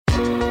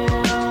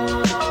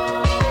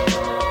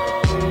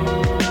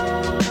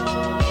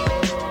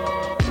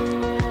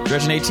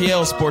Dredge and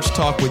ATL Sports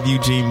Talk with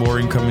Eugene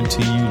Mooring coming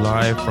to you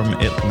live from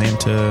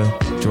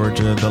Atlanta,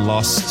 Georgia, the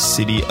lost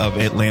city of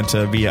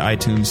Atlanta via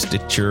iTunes,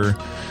 Stitcher,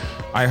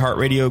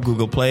 iHeartRadio,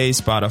 Google Play,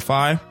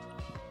 Spotify.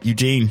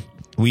 Eugene,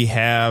 we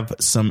have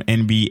some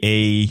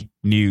NBA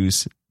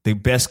news. The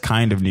best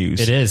kind of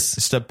news. It is.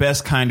 It's the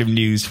best kind of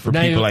news for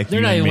people like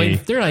you and me.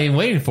 They're not even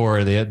waiting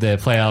for the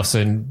playoffs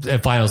and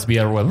finals to be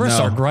over with. We're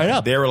starting right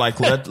up. They were like,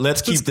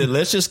 let's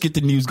just get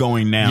the news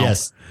going now.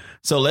 Yes.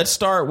 So let's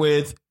start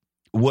with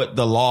what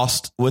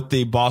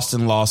the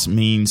Boston loss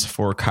means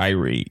for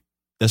Kyrie.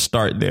 Let's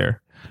start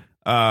there.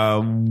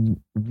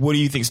 What do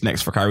you think's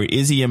next for Kyrie?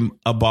 Is he in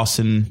a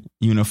Boston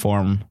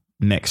uniform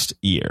next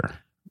year?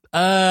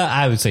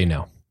 I would say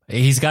no.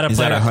 He's got to play. Is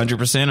that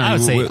 100%? I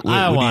would say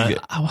I want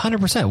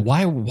 100%.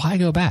 Why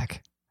go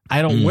back?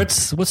 I don't.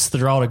 What's the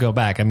draw to go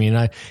back? I mean,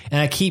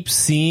 I keep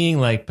seeing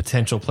like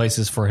potential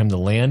places for him to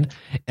land,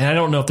 and I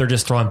don't know if they're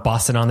just throwing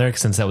Boston on there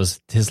since that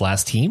was his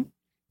last team.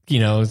 You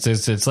know,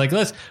 it's like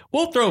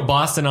we'll throw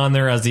Boston on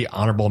there as the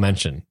honorable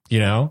mention. You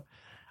know,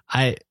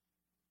 I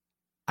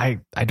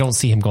don't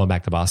see him going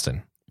back to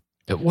Boston.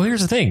 Well,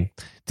 here's the thing: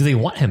 do they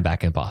want him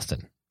back in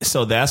Boston?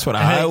 So that's what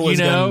I was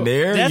going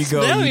there. You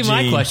go. That would be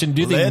my question.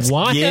 Do they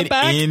want him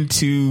back?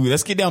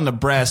 Let's get down to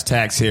brass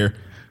tacks here.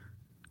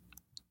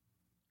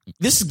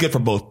 This is good for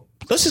both.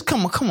 Let's just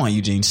come on,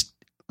 Eugene.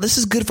 This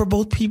is good for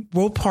both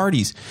both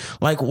parties.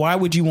 Like, why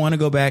would you want to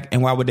go back,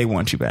 and why would they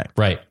want you back?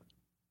 Right.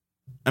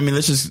 I mean,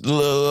 this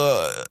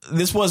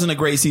wasn't a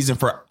great season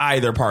for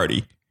either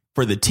party,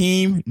 for the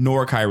team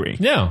nor Kyrie.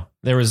 No,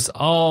 there was it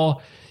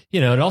all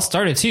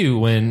started too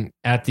when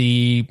at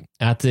the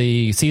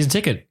season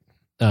ticket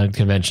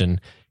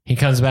convention, he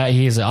comes back.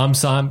 He's I'm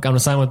going to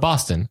sign with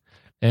Boston,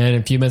 and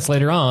a few minutes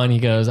later on, he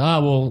goes,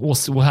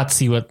 we'll have to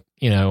see what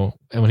And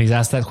when he's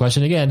asked that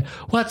question again,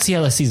 we'll have to see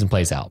how the season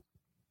plays out.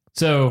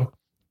 So, all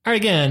right,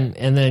 again,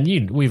 and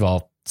then we've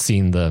all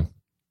seen the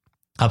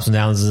ups and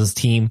downs of this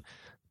team.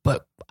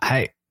 But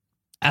I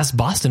asked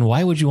Boston,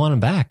 why would you want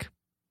him back?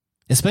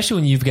 Especially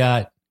when you've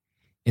got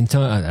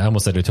I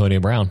almost said Antonio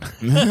Brown.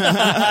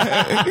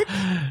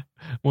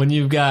 When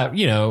you've got,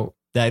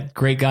 that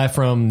great guy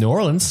from New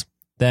Orleans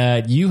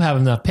that you have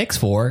enough picks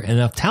for and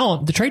enough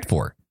talent to trade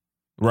for.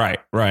 Right.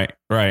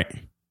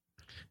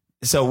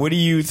 So where do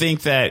you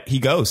think that he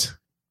goes?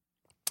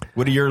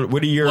 What are your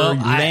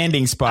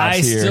landing spots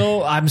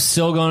here? I'm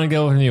still going to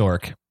go with New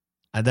York.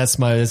 That's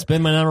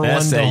been my number one.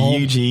 That's that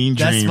Eugene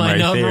dream. That's my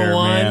number there,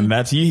 one. Man.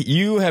 That's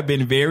you have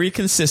been very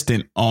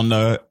consistent on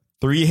the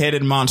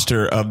three-headed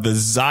monster of the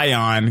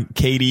Zion,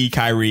 KD,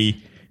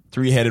 Kyrie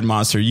three-headed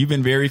monster. You've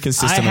been very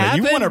consistent.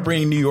 You want to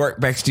bring New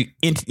York back to.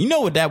 You know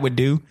what that would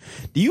do?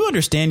 Do you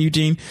understand,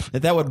 Eugene,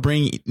 that would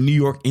bring New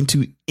York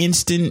into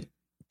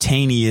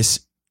instantaneous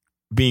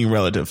being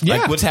relative? Yeah.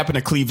 Like what's happened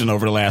to Cleveland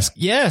over the last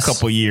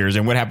couple of years,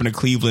 and what happened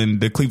to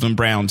the Cleveland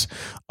Browns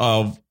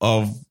of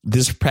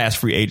this past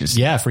free agency.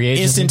 Yeah, free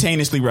agency.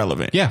 Instantaneously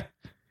relevant. Yeah.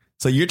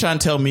 So you're trying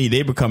to tell me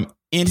they become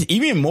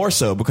even more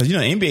so, because the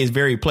NBA is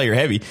very player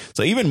heavy.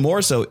 So even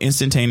more so,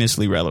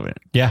 instantaneously relevant.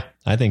 Yeah,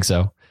 I think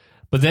so.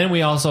 But then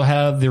we also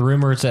have the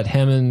rumors that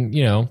him and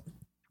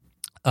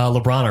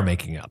LeBron are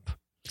making up.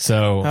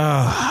 So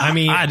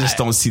I just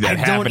don't see that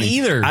happening. Don't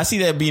either. I see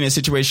that being a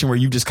situation where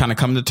you just kind of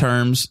come to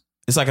terms.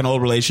 It's like an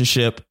old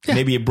relationship. Yeah.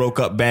 Maybe it broke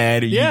up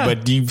bad,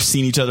 but you've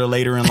seen each other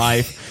later in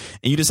life,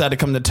 and you decide to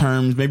come to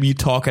terms. Maybe you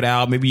talk it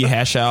out. Maybe you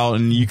hash out,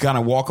 and you kind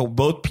of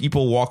both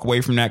people walk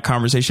away from that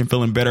conversation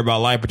feeling better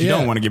about life, but you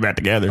don't want to get back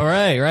together.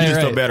 Right. You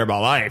just feel better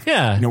about life.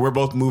 Yeah. We're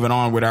both moving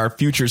on with our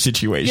future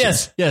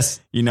situations.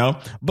 Yes.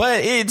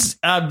 But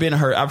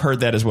I've heard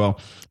that as well.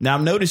 Now,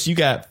 I've noticed you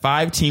got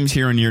 5 teams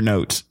here in your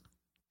notes.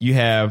 You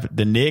have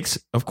the Knicks,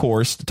 of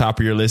course, the top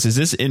of your list. Is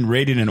this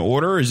rated in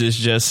order, or is this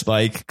just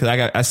like,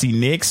 because I see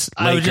Knicks,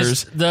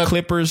 Lakers,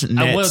 Clippers,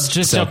 Nets,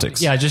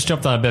 Celtics. I just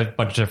jumped on a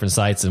bunch of different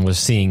sites and was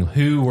seeing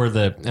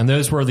and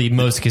those were the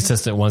most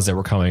consistent ones that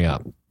were coming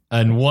up.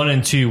 And 1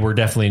 and 2 were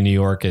definitely New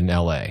York and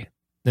LA.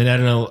 And I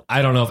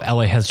don't know if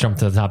LA has jumped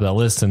to the top of that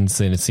list, and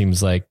it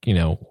seems like,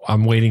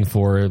 I'm waiting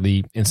for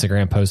the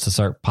Instagram post to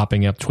start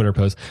popping up, Twitter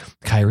posts.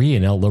 Kyrie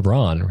and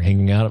LeBron are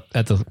hanging out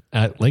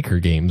at Laker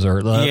games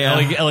or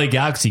LA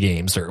Galaxy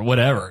games or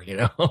whatever,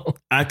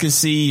 I could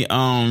see.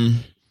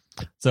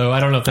 So I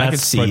don't know if that's, I could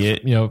see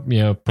it.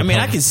 I mean,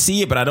 I can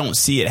see it, but I don't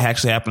see it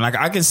actually happen. Like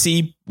I can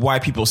see why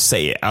people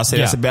say it. I'll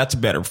say that's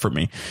better for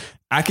me.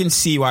 I can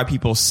see why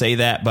people say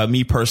that, but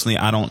me personally,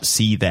 I don't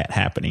see that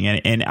happening.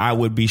 And I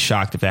would be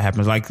shocked if that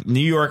happens. Like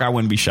New York, I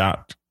wouldn't be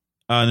shocked.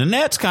 The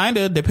Nets, kind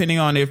of, depending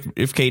on if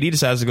KD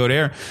decides to go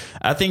there.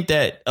 I think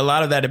that a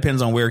lot of that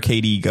depends on where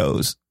KD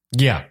goes.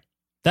 Yeah.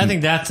 I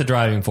think that's the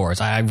driving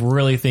force. I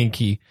really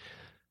think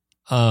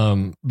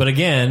but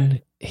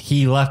again,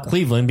 he left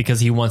Cleveland because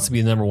he wants to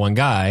be the number one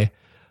guy.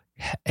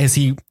 Is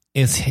he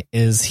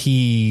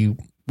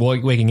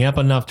waking up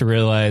enough to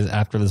realize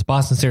after this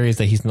Boston series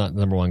that he's not the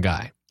number one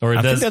guy? Or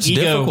I think that's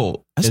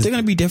difficult. That's still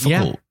going to be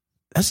difficult.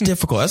 That's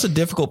difficult. That's a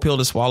difficult pill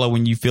to swallow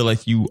when you feel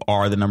like you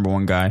are the number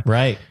one guy.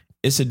 Right.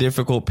 It's a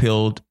difficult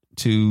pill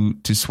to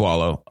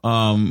swallow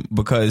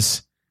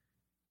because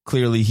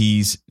clearly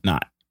he's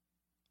not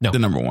the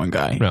number one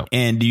guy. No.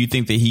 And do you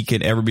think that he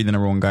could ever be the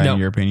number one guy in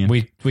your opinion?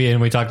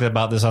 We talked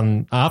about this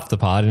on off the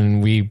pod,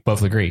 and we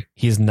both agree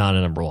he's not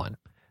a number one.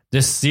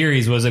 This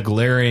series was a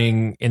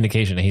glaring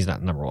indication that he's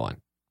not number one.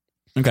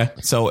 Okay,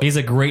 so he's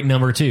a great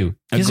number two.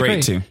 He's a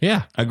great two.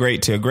 Yeah, a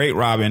great two, a great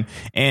Robin.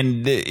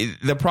 And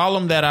the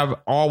problem that I've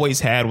always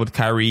had with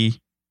Kyrie,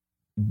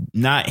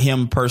 not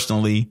him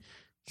personally,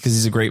 because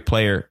he's a great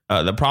player.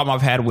 The problem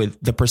I've had with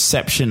the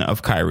perception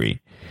of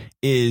Kyrie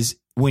is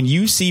when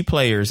you see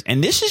players,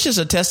 and this is just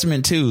a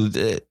testament to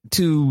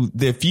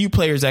the few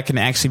players that can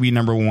actually be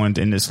number one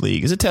in this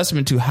league. It's a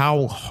testament to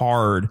how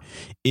hard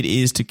it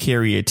is to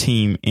carry a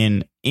team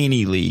in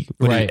any league.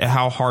 Right.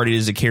 How hard it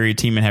is to carry a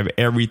team and have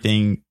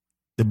everything,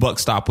 the buck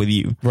stop with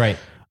you. Right.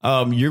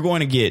 You're going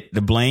to get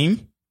the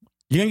blame.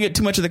 You're going to get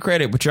too much of the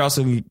credit, but you're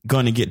also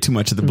going to get too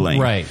much of the blame.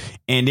 Right.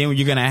 And then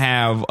you're going to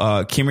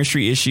have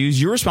chemistry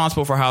issues. You're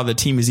responsible for how the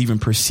team is even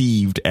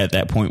perceived at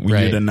that point when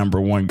you're the number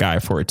one guy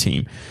for a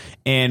team.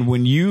 And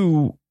when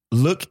you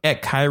look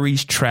at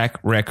Kyrie's track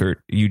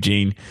record,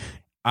 Eugene,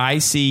 I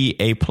see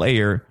a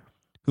player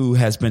who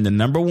has been the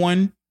number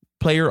one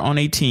player on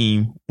a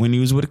team when he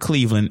was with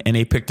Cleveland, and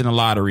they picked in the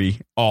lottery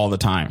all the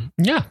time.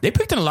 Yeah. They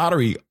picked in the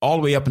lottery all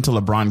the way up until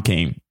LeBron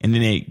came, and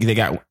then they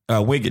got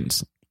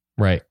Wiggins.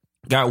 Right.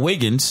 Got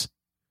Wiggins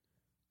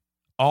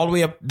all the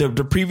way up the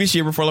previous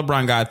year before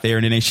LeBron got there,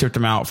 and then they shipped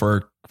him out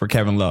for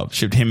Kevin Love.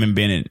 Shipped him and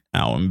Bennett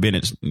out, and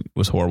Bennett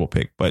was a horrible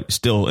pick, but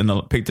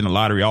still picked in the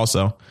lottery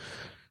also.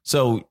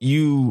 So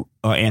you,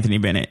 Anthony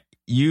Bennett,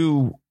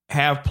 you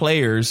have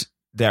players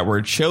that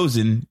were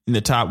chosen in the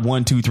top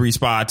 1, 2, 3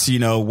 spots,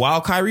 while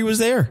Kyrie was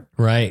there.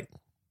 Right.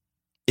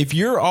 If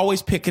you're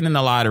always picking in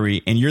the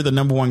lottery and you're the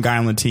number one guy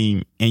on the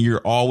team and you're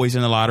always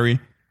in the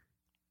lottery,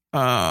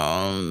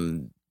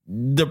 the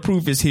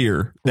proof is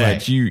here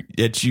that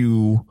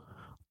you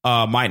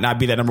might not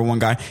be that number one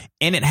guy.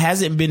 And it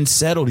hasn't been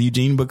settled,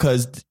 Eugene,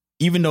 because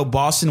even though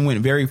Boston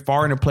went very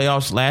far in the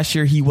playoffs last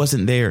year, he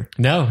wasn't there.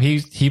 No, he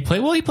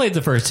played. Well, he played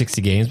the first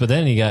 60 games, but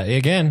then he got,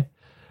 again,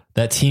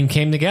 that team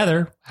came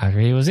together after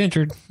he was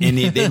injured. And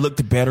they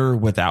looked better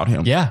without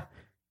him. Yeah.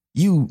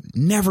 You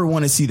never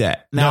want to see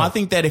that. Now, No. I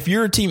think that if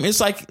you're a team,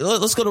 it's like,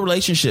 let's go to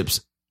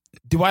relationships.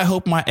 Do I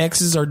hope my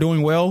exes are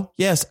doing well?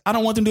 Yes. I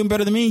don't want them doing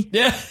better than me.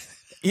 Yeah.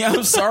 Yeah,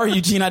 I'm sorry,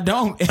 Eugene. I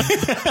don't.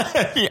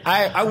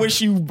 I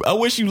wish you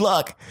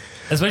luck.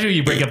 Especially when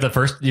you break up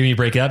when you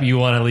break up, you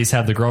want to at least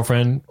have the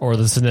girlfriend or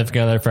the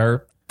significant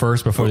other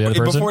first before the other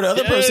person. Before the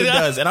other person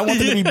does. And I want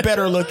them to be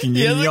better looking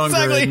and younger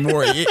and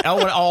more. I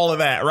want all of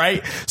that,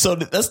 right? So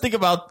let's think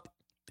about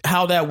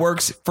how that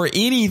works for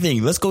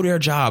anything. Let's go to our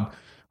job,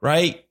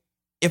 right?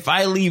 If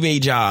I leave a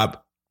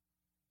job,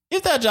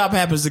 if that job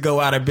happens to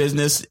go out of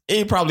business,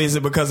 it probably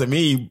isn't because of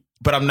me,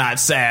 but I'm not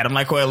sad. I'm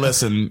like, well,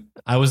 listen.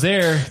 I was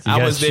there.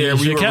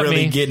 We were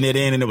really getting it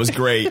in and it was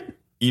great.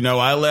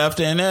 I left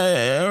and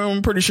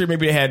I'm pretty sure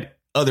maybe they had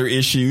other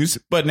issues,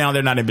 but now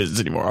they're not in business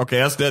anymore. Okay.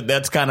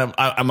 That's kind of,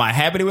 am I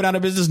happy they went out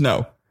of business?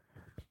 No.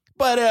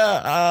 But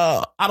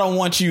I don't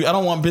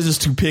want business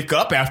to pick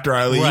up after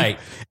I leave.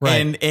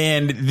 Right.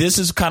 And this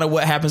is kind of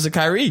what happens to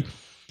Kyrie.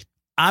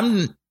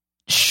 I'm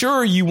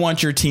sure you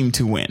want your team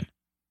to win,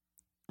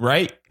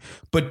 right?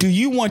 But do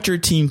you want your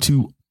team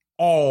to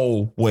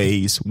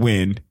always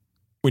win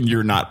when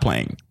you're not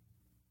playing?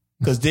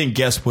 Because then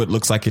guess what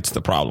looks like it's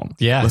the problem.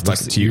 Yeah. Looks like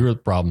it's you. You're the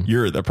problem.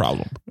 You're the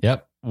problem.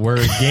 Yep. We're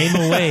a game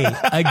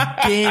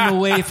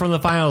away from the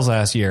finals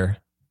last year.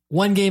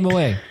 1 game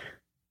away.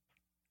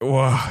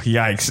 Whoa,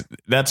 yikes.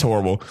 That's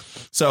horrible.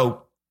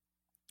 So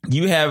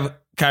you have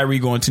Kyrie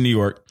going to New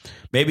York.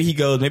 Maybe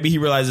he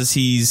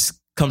realizes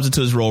comes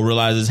into his role,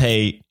 realizes,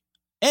 hey,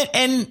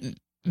 and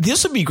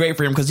this would be great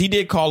for him because he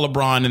did call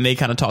LeBron and they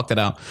kind of talked it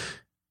out.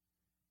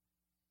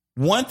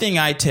 One thing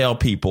I tell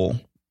people,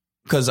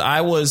 because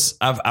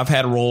I've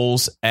had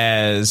roles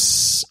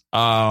as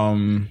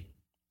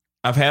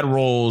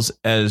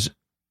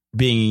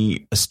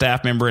being a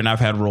staff member and I've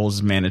had roles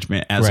as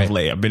management as of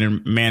late. I've been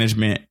in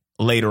management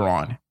later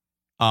on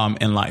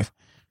in life.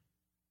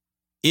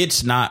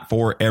 It's not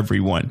for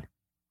everyone,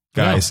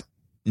 guys.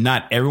 No.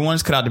 Not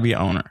everyone's cut out to be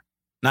an owner.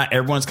 Not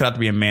everyone's cut out to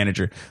be a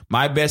manager.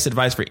 My best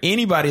advice for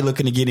anybody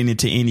looking to get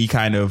into any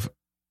kind of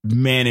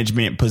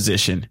management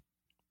position,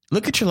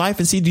 look at your life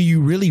and see, do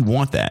you really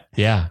want that?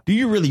 Yeah. Do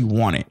you really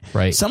want it?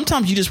 Right.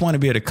 Sometimes you just want to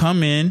be able to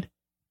come in,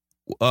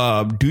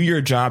 do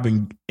your job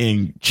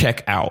and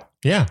check out.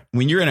 Yeah.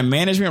 When you're in a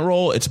management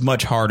role, it's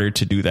much harder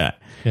to do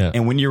that. Yeah.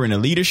 And when you're in a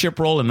leadership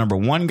role, a number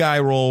one guy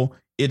role,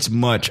 it's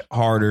much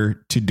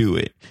harder to do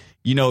it.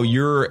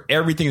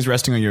 Everything is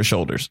resting on your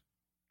shoulders.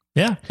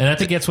 Yeah. And I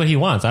think that's what he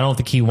wants. I don't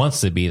think he wants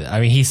to be that. I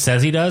mean, he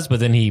says he does, but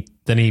then he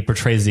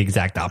portrays the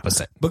exact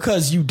opposite.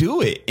 Because you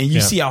do it and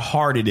you see how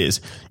hard it is.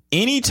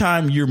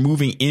 Anytime you're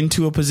moving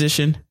into a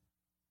position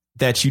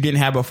that you didn't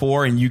have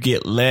before and you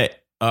get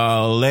let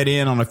let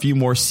in on a few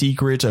more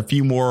secrets,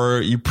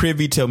 you're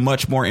privy to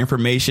much more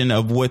information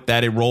of what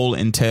that role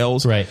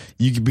entails. Right.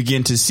 You can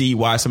begin to see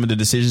why some of the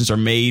decisions are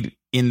made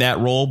in that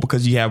role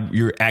because you have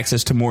your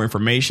access to more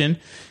information.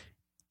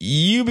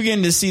 You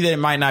begin to see that it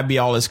might not be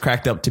all it's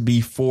cracked up to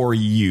be for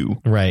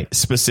you. Right.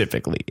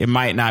 Specifically. It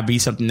might not be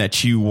something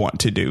that you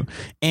want to do.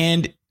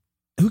 And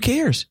who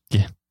cares?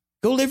 Yeah.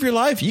 Go live your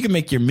life. You can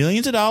make your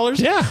millions of dollars.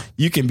 Yeah.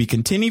 You can be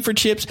contending for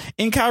chips.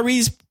 In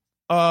Kyrie's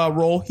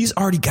role, he's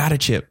already got a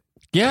chip.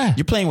 Yeah.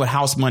 You're playing with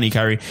house money,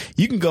 Kyrie.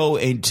 You can go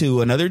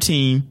into another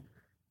team,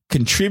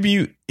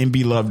 contribute, and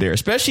be loved there,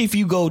 especially if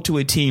you go to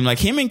a team like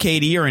him and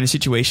KD are in a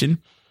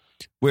situation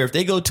where if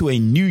they go to a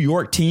New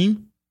York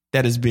team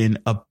that has been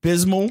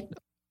abysmal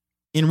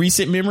in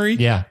recent memory,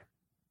 yeah,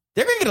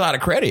 they're going to get a lot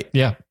of credit.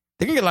 Yeah.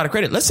 They're going to get a lot of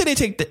credit. Let's say they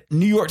take the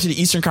New York to the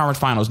Eastern Conference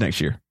Finals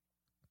next year.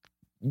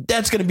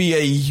 That's going to be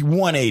a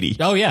 180.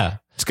 Oh, yeah.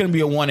 It's going to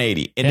be a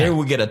 180, and they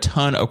will get a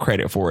ton of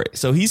credit for it.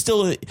 So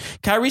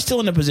Kyrie's still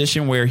in a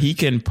position where he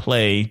can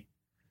play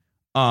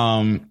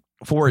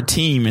for a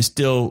team and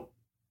still,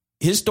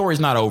 his story's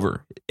not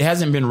over. It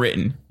hasn't been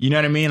written. You know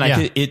what I mean?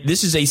 Like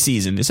this is a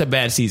season. It's a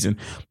bad season,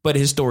 but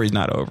his story's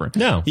not over.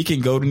 No. He can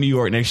go to New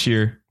York next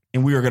year,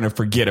 and we are going to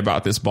forget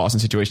about this Boston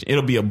situation.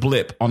 It'll be a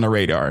blip on the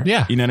radar.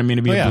 Yeah. You know what I mean?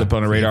 It'll be a blip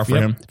on the radar for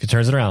him. If he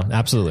turns it around.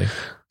 Absolutely.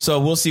 So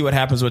we'll see what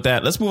happens with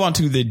that. Let's move on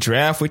to the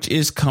draft, which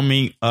is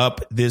coming up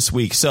this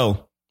week.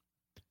 So,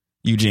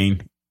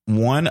 Eugene,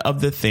 one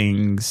of the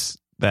things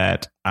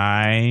that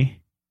I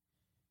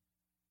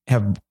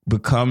have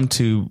become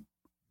to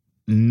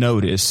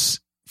notice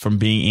from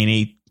being in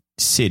a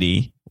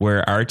city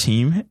where our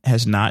team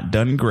has not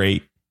done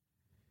great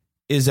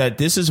is that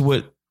this is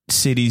what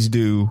cities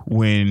do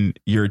when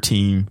your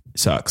team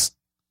sucks.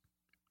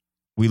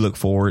 We look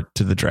forward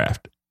to the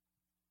draft.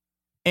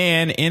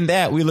 And in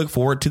that, we look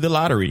forward to the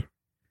lottery.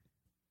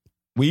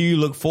 We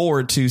look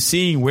forward to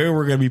seeing where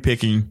we're going to be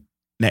picking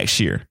next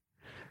year.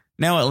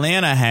 Now,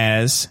 Atlanta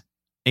has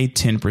a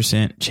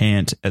 10%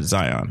 chance at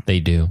Zion. They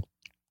do.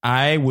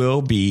 I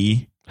will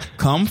be,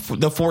 come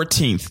the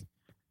 14th,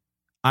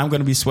 I'm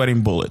going to be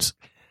sweating bullets.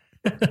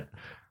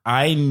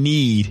 I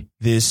need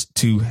this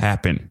to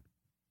happen.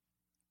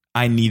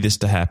 I need this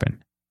to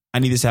happen. I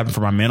need this to happen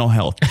for my mental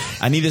health.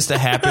 I need this to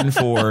happen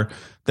for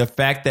the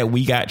fact that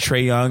we got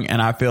Trae Young,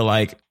 and I feel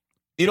like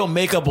it'll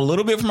make up a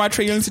little bit for my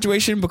Trae Young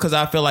situation because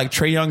I feel like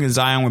Trae Young and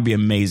Zion would be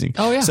amazing.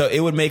 Oh, yeah. So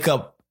it would make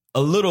up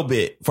a little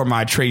bit for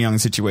my Trae Young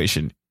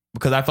situation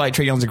because I feel like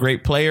Trae Young's a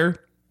great player.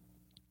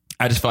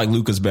 I just feel like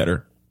Luka's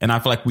better. And I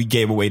feel like we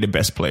gave away the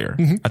best player.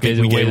 Mm-hmm. I think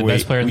we gave away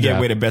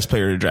the best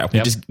player to the draft.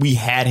 Yep. We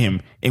had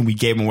him and we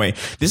gave him away.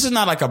 This is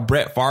not like a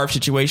Brett Favre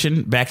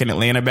situation back in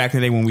Atlanta back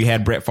in the day when we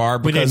had Brett Favre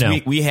because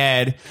we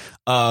had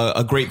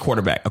a great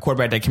quarterback, a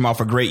quarterback that came off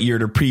a great year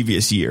the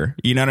previous year.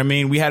 You know what I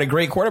mean? We had a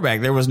great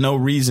quarterback. There was no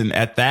reason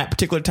at that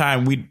particular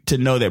time to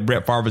know that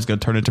Brett Favre was going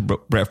to turn into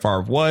Brett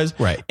Favre was.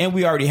 Right. And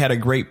we already had a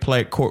great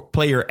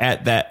player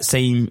at that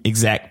same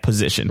exact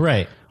position.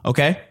 Right.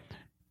 Okay.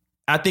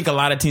 I think a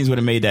lot of teams would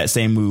have made that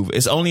same move.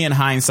 It's only in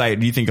hindsight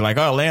do you think like,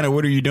 oh, Atlanta,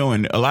 what are you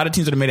doing? A lot of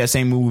teams would have made that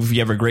same move if you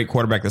have a great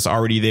quarterback that's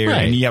already there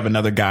and you have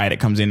another guy that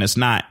comes in that's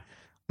not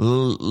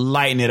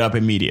lighting it up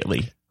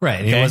immediately.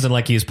 Right. Okay? It wasn't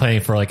like he was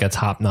playing for like a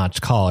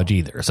top-notch college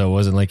either. So it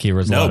wasn't like he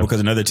was...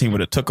 because another team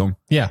would have took him.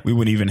 Yeah. We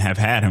wouldn't even have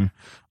had him.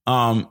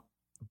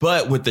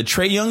 But with the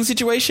Trae Young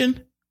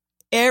situation,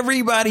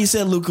 everybody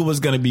said Luka was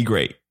going to be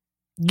great.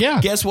 Yeah.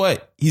 Guess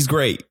what? He's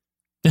great.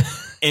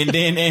 And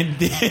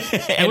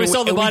we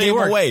saw the body of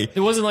work. Away. It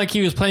wasn't like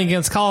he was playing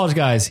against college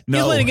guys. No.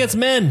 He was playing against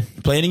men.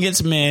 Playing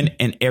against men,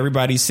 and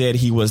everybody said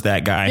he was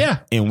that guy. Yeah.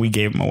 And we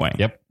gave him away.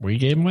 Yep. We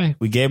gave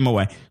him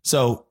away.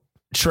 So,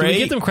 Trae... Did we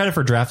give them credit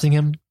for drafting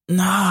him?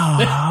 No,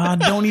 I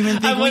don't even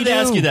think I wanted to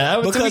ask you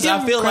that. Because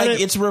I feel like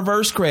it's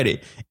reverse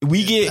credit.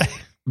 We get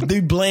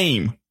the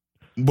blame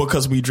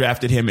because we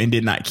drafted him and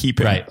did not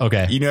keep him. Right.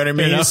 Okay. You know what I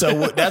mean?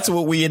 So that's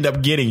what we end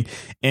up getting.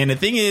 And the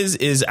thing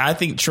is I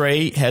think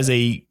Trae has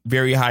a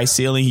very high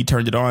ceiling. He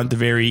turned it on at the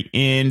very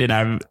end,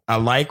 and I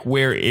like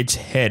where it's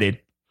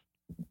headed.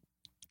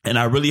 And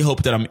I really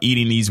hope that I'm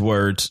eating these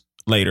words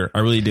later. I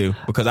really do,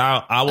 because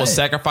I will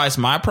sacrifice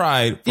my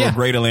pride for a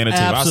great Atlanta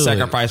team. Absolutely. I'll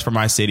sacrifice for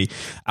my city.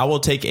 I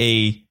will take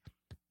a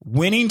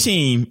winning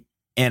team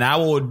and I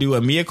will do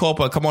a mea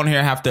culpa. Come on here,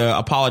 I have to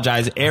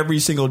apologize every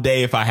single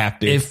day if I have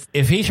to.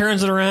 If he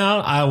turns it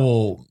around, I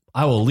will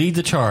lead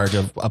the charge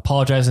of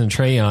apologizing to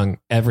Trae Young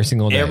every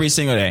single day. Every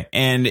single day.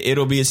 And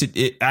it'll be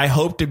I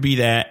hope to be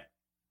that.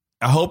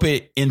 I hope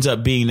it ends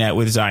up being that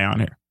with Zion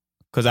here.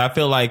 Because I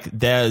feel like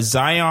the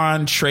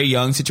Zion Trae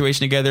Young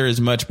situation together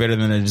is much better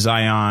than a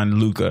Zion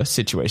Luka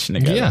situation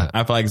together. Yeah.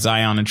 I feel like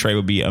Zion and Trae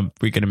would be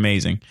freaking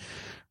amazing.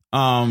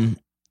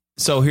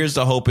 So here's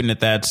the hoping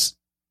that's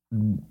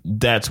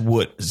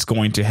what is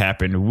going to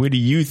happen. What do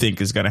you think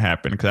is going to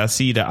happen? Because I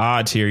see the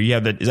odds here. You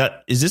have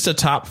is this a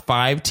top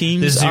 5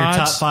 teams? This is odds?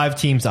 your top 5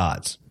 teams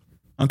odds.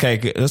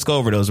 Okay, let's go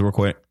over those real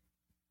quick.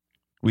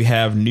 We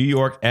have New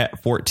York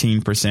at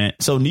 14%.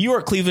 So New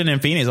York, Cleveland, and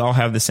Phoenix all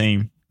have the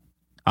same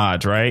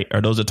odds, right?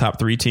 Are those the top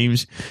 3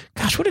 teams?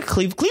 Gosh, what did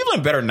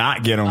Cleveland better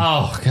not get them?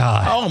 Oh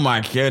God! Oh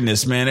my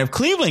goodness, man! If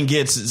Cleveland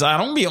gets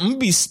Zion, I'm gonna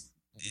be.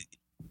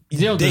 They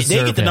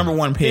get the number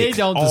 1 pick. They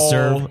don't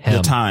deserve him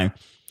the time.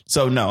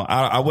 So no,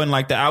 I wouldn't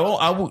like that. I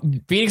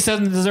won't. Phoenix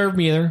doesn't deserve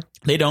me either.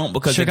 They don't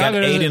because Chicago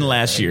they got Aiden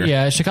last year.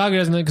 Yeah, Chicago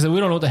doesn't because we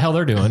don't know what the hell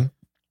they're doing.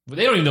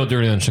 They don't even know what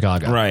they're doing in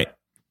Chicago. Right.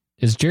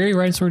 Is Jerry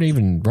Reinsdorf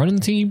even running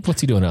the team?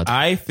 What's he doing out there?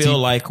 I feel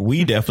like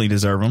we definitely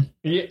deserve him.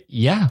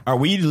 Yeah. Are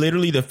we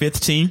literally the 5th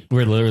team?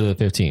 We're literally the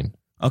 15.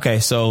 Okay,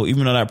 so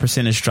even though that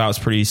percentage drops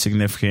pretty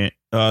significant,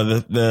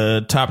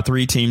 the top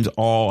 3 teams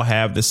all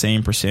have the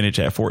same percentage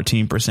at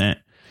 14%.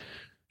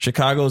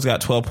 Chicago's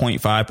got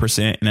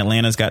 12.5% and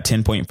Atlanta's got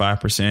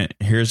 10.5%.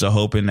 Here's a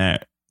hoping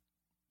that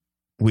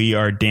we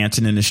are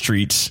dancing in the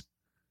streets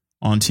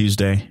on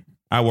Tuesday.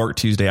 I work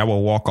Tuesday. I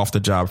will walk off the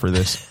job for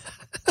this.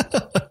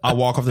 I'll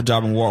walk off the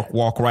job and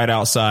walk right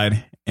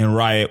outside and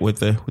riot with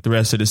the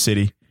rest of the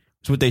city.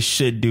 It's what they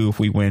should do if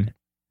we win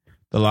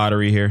the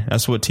lottery here.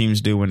 That's what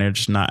teams do when they're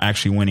just not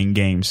actually winning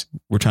games.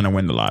 We're trying to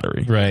win the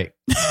lottery. Right.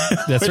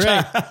 That's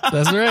right.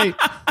 That's right.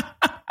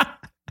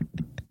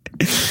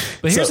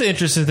 But here's the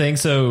interesting thing.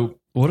 So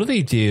what do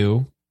they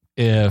do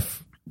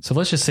if, so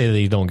let's just say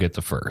they don't get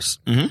the first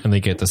and they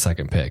get the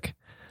second pick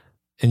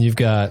and you've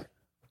got,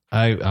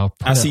 I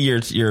see your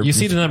you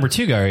see the number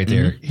 2 guy right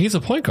there. He's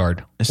a point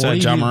guard. Is that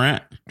John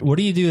Morant? What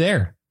do you do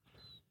there?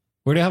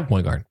 Where do you have a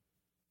point guard?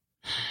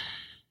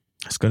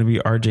 It's going to be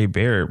RJ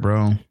Barrett,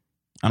 bro.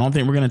 I don't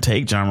think we're going to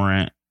take John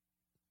Morant,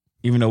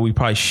 even though we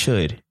probably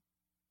should.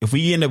 If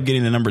we end up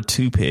getting the number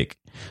 2 pick.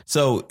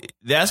 So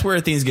that's where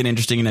things get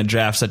interesting in a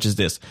draft such as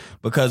this,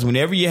 because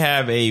whenever you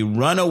have a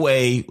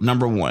runaway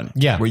number 1,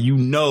 where you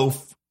know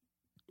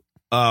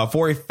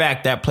for a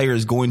fact that player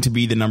is going to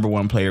be the number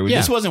 1 player.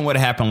 This wasn't what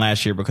happened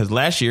last year, because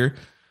last year,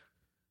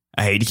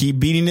 I hate to keep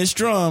beating this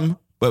drum,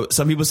 but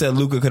some people said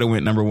Luka could have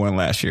went number 1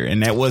 last year,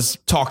 and that was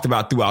talked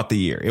about throughout the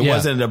year. It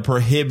wasn't a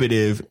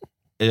prohibitive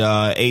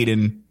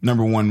Aiden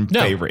number 1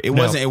 favorite. It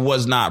wasn't. It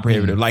was not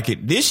prohibitive.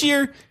 This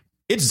year.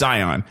 It's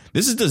Zion.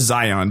 This is the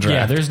Zion draft.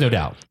 Yeah, there's no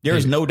doubt. There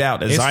is no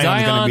doubt that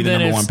Zion is going to be the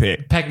number 1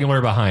 pick. Pecking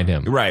order behind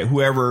him. Right.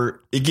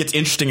 Whoever, it gets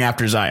interesting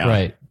after Zion.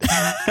 Right.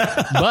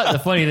 But the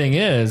funny thing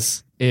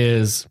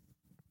is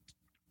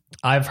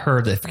I've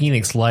heard that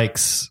Phoenix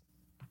likes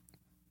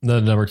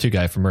the number 2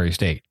 guy from Murray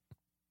State.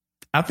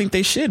 I think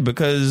they should,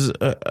 because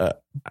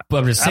but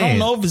I'm just saying, I don't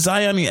know if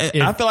Zion,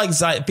 I feel like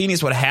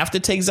Phoenix would have to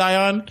take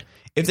Zion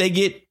if they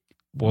get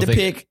the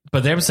pick.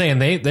 But they're saying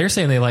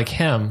they like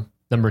him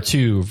number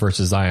 2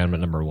 versus Zion at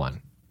number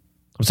 1.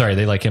 I'm sorry,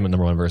 they like him at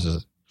number 1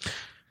 versus.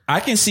 I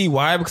can see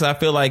why, because I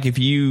feel like if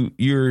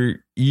your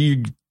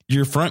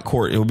front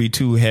court, it will be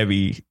too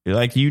heavy.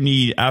 Like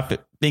I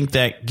think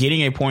that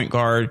getting a point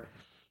guard,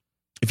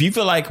 if you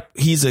feel like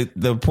he's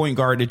the point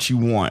guard that you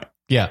want,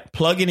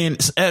 plugging in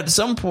at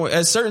some point,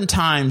 at certain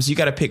times, you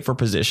got to pick for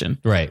position,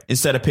 right?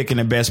 Instead of picking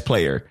the best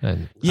player.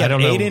 You have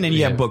Aiden and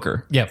you have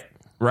Booker. Yep.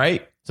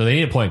 Right. So they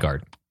need a point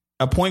guard.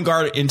 A point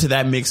guard into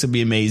that mix would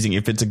be amazing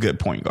if it's a good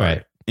point guard.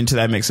 Right. Into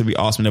that mix would be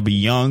awesome. They'll be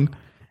young,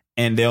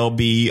 and they'll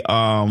be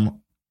a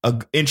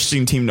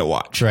interesting team to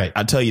watch. Right.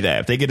 I'll tell you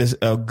that. If they get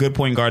a good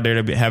point guard there,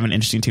 they'll have an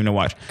interesting team to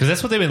watch. Because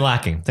that's what they've been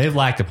lacking. They've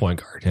lacked a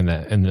point guard in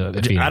the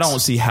Phoenix. I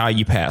don't see how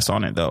you pass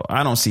on it, though.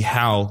 I don't see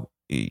how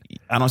you.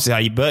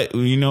 But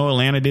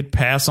Atlanta did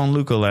pass on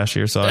Luka last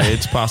year, so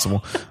it's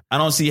possible. I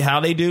don't see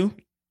how they do,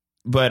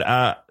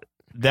 but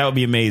that would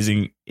be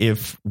amazing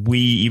if we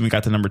even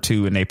got to number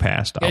 2 and they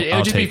passed. It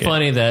would just be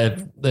funny that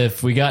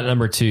if we got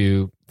number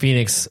 2,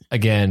 Phoenix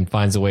again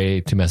finds a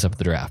way to mess up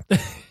the draft.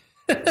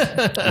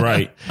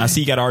 Right. I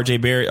see you got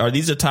RJ Barrett. Are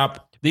these the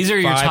top? These are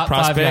your top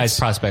 5 guys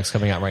prospects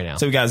coming out right now.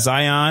 So we got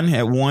Zion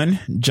at 1,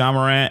 John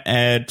Morant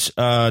at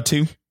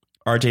 2,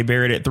 RJ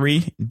Barrett at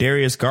 3,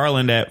 Darius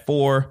Garland at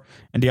 4,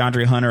 and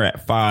DeAndre Hunter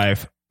at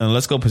 5. And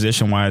let's go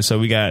position wise. So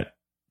we got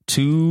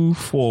 2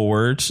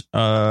 forwards.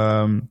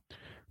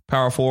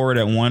 Power forward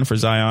at 1 for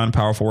Zion,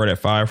 power forward at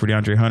 5 for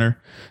DeAndre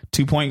Hunter.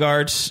 2 point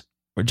guards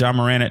with John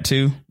Morant at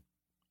 2,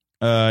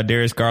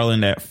 Darius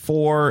Garland at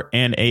 4,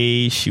 and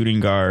a shooting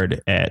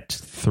guard at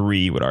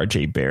 3 with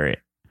RJ Barrett.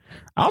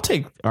 I'll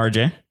take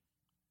RJ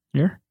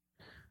here.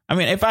 I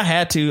mean, if I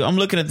had to, I'm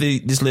looking at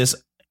this list.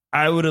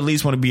 I would at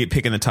least want to be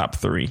picking the top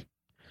 3.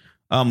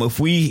 If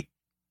we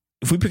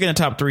pick in the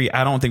top 3,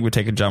 I don't think we're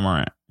taking John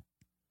Morant,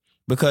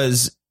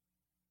 because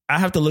I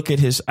have to look at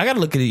I got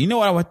to look at it. You know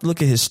what? I have to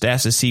look at his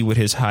stats to see what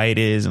his height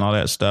is and all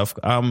that stuff.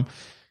 Can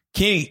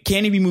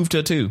he be moved to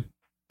a 2?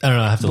 I don't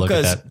know. I have to look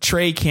at that. Because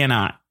Trey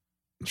cannot.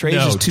 Trey's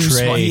just too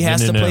small. He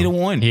has to play the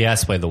 1. He has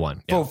to play the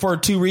 1. Yeah. For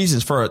 2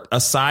 reasons. For a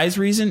size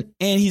reason,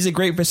 and he's a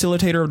great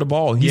facilitator of the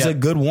ball. He's a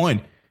good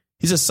 1.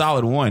 He's a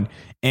solid 1.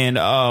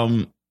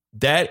 And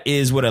that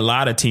is what a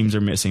lot of teams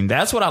are missing.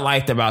 That's what I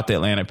liked about the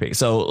Atlanta pick.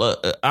 So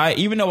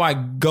even though I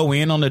go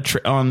in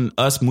on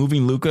us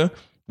moving Luka,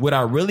 what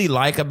I really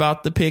like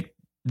about the pick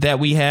that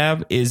we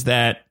have is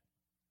that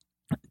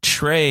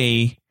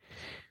Trey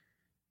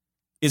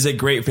is a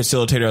great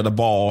facilitator of the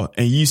ball,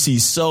 and you see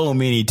so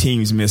many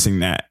teams missing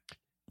that.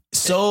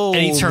 So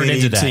and he turned many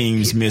into that.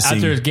 teams missing.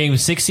 After game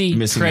 60,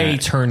 Trae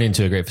that. turned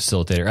into a great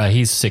facilitator.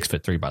 He's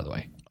 6'3", by the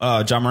way.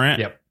 John Morant?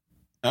 Yep.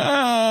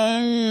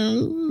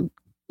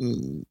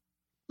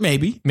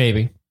 Maybe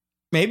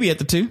at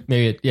the 2.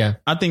 Maybe, yeah.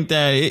 I think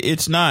that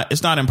it's not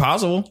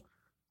impossible.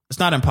 It's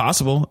not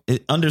impossible.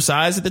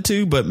 Undersized at the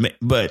 2, but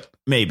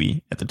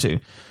maybe at the 2.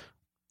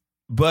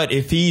 But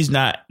if he's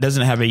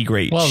doesn't have a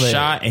great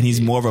shot and he's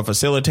more of a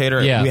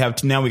facilitator,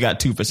 we got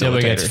 2 facilitators. Yeah,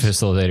 we got 2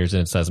 facilitators,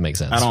 and it doesn't make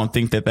sense. I don't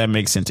think that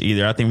makes sense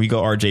either. I think we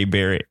go RJ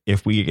Barrett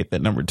if we get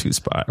that number 2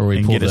 spot, or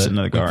we get us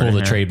another guard. Pull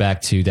the trade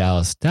back to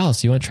Dallas.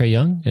 Dallas, you want Trae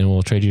Young, and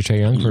we'll trade you Trae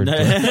Young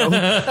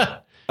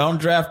for. On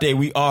draft day,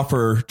 we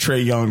offer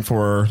Trae Young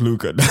for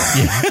Luka.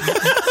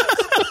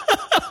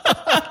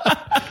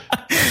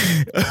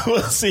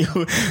 We'll see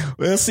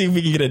if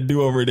we can get a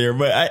do over there,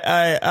 but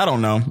I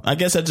don't know. I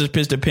guess that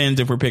just depends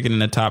if we're picking in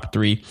the top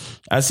 3.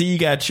 I see you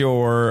got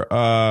your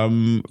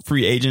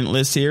free agent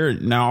list here.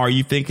 Now, are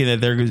you thinking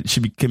that there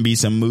can be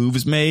some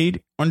moves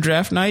made on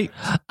draft night?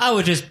 I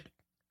would just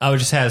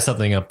have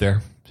something up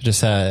there.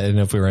 And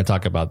if we were going to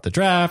talk about the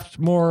draft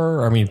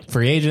more,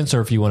 free agents, or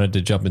if you wanted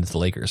to jump into the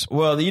Lakers.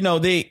 Well, I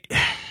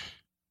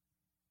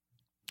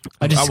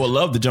would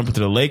love to jump into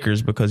the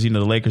Lakers because, the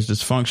Lakers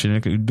dysfunction. I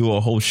could do a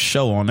whole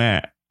show on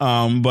that.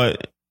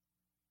 But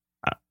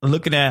I'm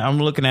looking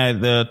at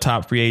the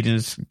top free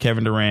agents: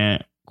 Kevin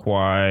Durant,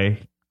 Kawhi,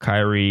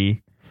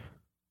 Kyrie.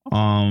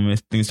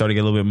 Things started to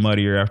get a little bit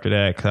muddier after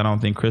that because I don't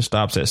think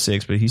Kristaps at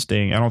 6, but he's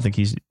staying. I don't think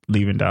he's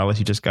leaving Dallas.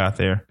 He just got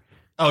there.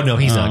 Oh no,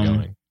 he's not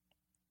going.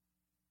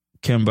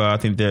 Kemba, I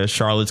think that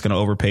Charlotte's going to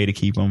overpay to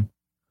keep him,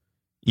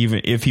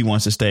 even if he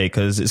wants to stay,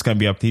 because it's going to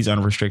be up. He's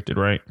unrestricted,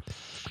 right?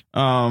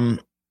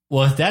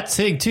 Well, that's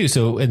the thing too.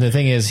 So, and the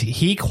thing is,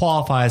 he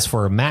qualifies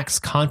for a max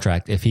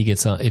contract if he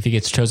gets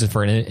chosen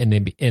for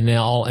an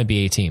all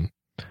NBA team,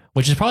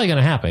 which is probably going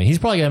to happen. He's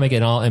probably going to make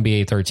an all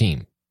NBA third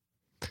team.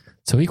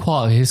 So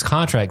his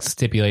contract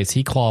stipulates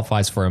he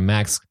qualifies for a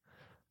max,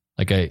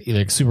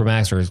 either super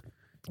max or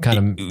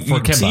kind of for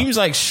Kemba. Teams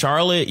like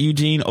Charlotte,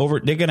 Eugene,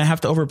 they're going to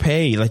have to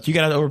overpay. You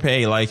got to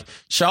overpay.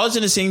 Charlotte's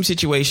in the same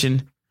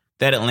situation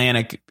that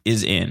Atlanta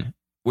is in,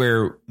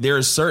 where there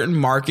are certain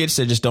markets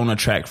that just don't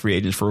attract free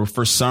agents for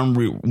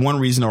one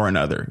reason or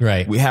another.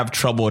 Right. We have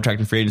trouble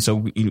attracting free agents, so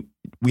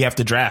we have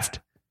to draft.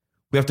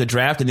 We have to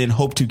draft and then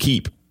hope to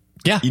keep.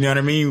 Yeah. You know what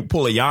I mean?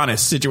 Pull a Giannis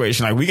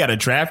situation. We got to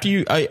draft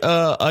you a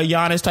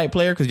Giannis type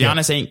player because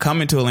Giannis ain't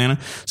coming to Atlanta.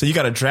 So you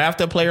got to draft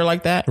a player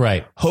like that.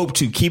 Right. Hope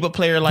to keep a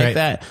player like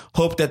that.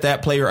 Hope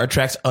that player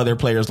attracts other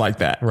players like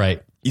that.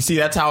 Right. You see,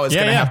 that's how it's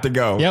going to have to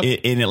go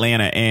in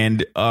Atlanta.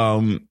 And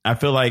I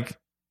feel like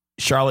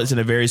Charlotte's in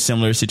a very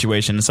similar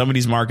situation. Some of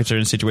these markets are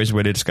in situations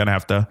where they're just going to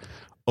have to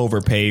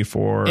overpay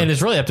for. And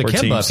it's really up to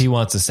Kemba teams. if he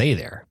wants to stay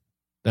there.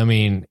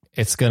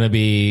 It's going to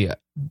be,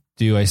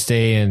 do I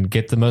stay and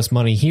get the most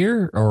money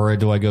here, or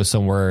do I go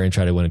somewhere and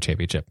try to win a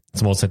championship?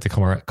 It's almost like the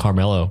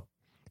Carmelo.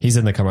 He's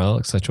in the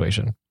Carmelo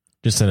situation,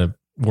 just in a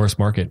worse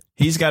market.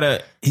 He's got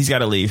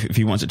to leave if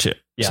he wants a chip.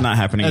 Yeah. It's not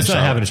happening. It's not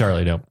happening in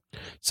Charlotte, no.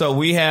 So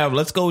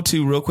let's go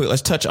to real quick.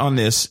 Let's touch on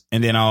this,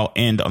 and then I'll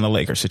end on the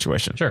Lakers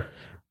situation. Sure.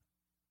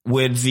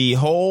 With the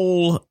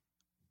whole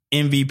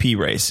MVP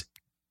race,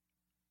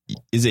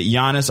 is it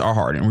Giannis or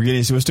Harden?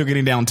 We're still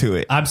getting down to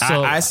it.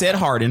 I said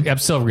Harden. I'm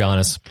still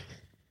Giannis.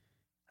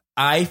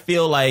 I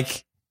feel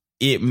like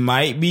it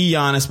might be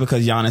Giannis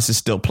because Giannis is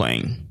still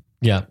playing.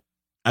 Yeah.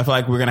 I feel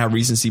like we're gonna have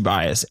recency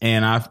bias,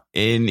 and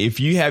if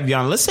you have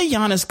Giannis, let's say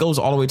Giannis goes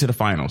all the way to the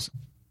finals,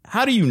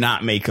 how do you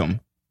not make him?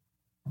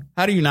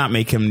 How do you not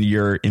make him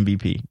your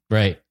MVP?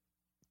 Right.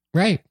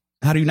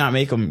 How do you not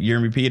make him your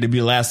MVP? It'll be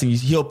the last thing.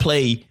 He'll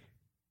play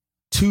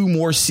 2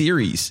 more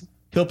series.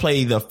 He'll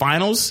play the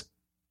finals.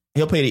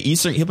 He'll play the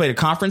Eastern. He'll play the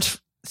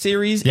conference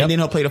series, and then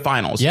he'll play the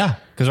finals. Yeah,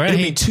 because it'll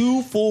be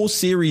 2 full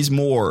series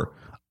more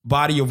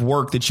body of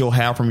work that you'll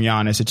have from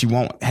Giannis that you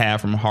won't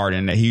have from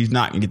Harden, that he's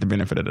not going to get the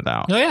benefit of the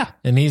doubt. Oh, yeah.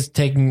 And he's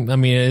taking,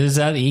 it is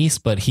out of the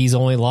East, but he's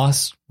only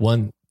lost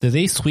one. Did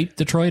they sweep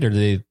Detroit, or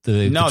did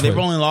they No, Detroit? they've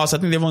only lost, I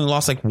think they've only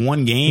lost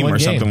one game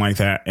something like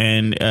that.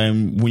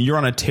 And when you're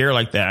on a tear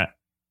like that,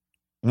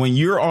 and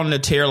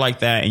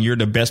you're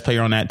the best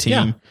player on that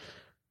team,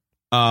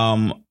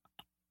 I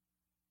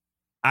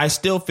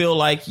still feel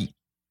like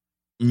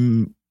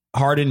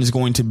Harden is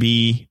going to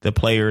be the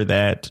player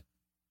that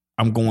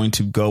I'm going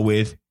to go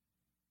with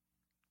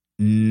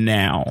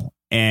now.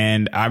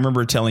 And I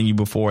remember telling you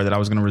before that I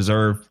was going to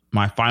reserve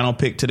my final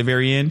pick to the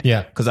very end.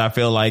 Yeah. Because I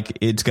feel like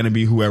it's going to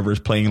be whoever's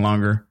playing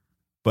longer.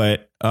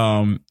 But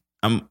I'm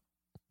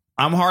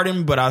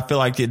Harden, but I feel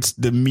like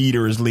the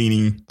meter is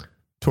leaning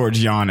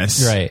towards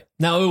Giannis. Right.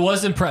 Now, it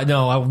was impressive.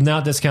 No, I will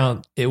not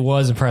discount. It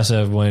was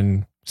impressive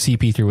when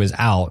CP3 was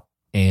out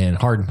and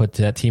Harden put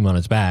that team on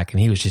his back, and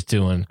he was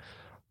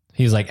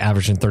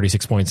averaging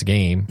 36 points a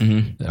game.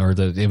 Mm-hmm.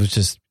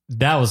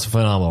 That was a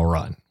phenomenal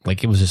run.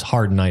 It was just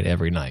Harden night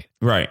every night.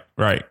 Right.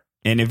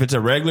 And if it's a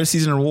regular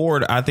season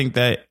award, I think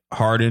that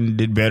Harden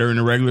did better in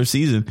the regular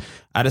season.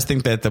 I just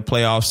think that the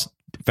playoffs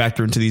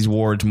factor into these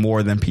awards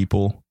more than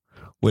people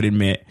would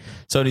admit.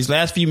 So these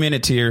last few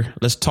minutes here,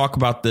 let's talk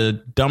about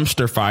the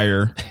dumpster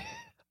fire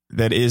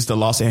that is the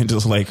Los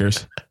Angeles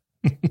Lakers.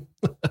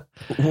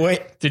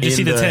 What did you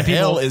see the 10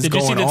 people? Did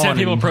you see the 10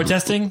 people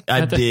protesting?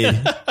 I did.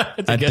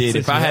 I did.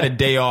 If I had a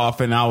day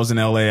off and I was in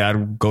LA,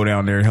 I'd go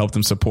down there and help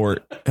them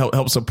support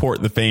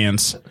the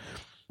fans.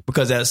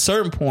 Because at a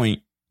certain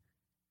point,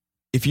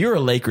 if you're a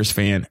Lakers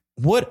fan,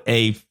 what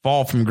a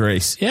fall from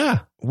grace. Yeah.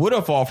 What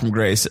a fall from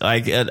grace.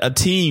 Like a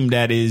team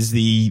that is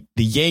the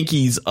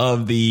Yankees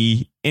of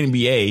the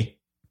NBA.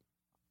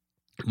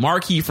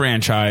 Marquee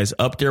franchise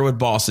up there with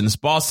Boston. It's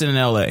Boston and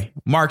LA.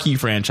 Marquee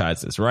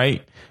franchises,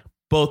 right?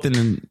 Both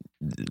in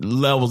the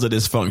levels of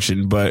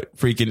dysfunction, but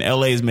freaking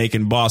LA is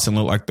making Boston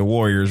look like the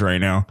Warriors right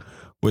now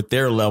with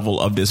their level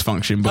of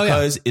dysfunction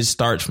because it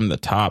starts from the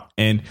top.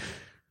 And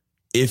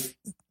if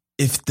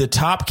the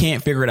top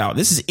can't figure it out,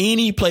 this is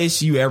any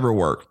place you ever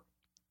work.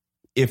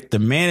 If the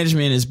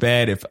management is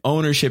bad, if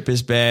ownership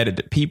is bad, if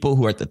the people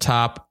who are at the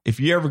top, if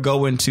you ever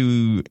go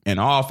into an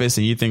office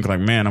and you think like,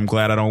 man, I'm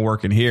glad I don't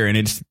work in here. And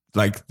it's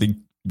like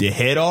the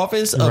head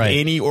office of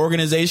any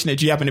organization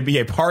that you happen to be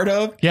a part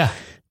of. Yeah.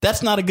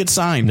 That's not a good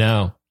sign.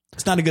 No,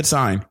 it's not a good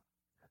sign.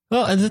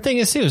 Well, and the thing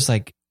is too, is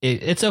like,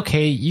 it's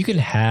okay. You can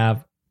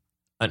have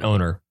an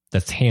owner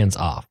that's hands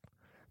off,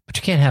 but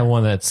you can't have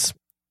one that's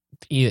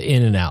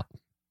in and out.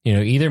 You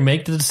know, either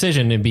make the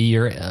decision and be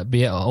an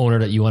owner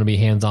that you want to be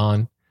hands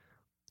on,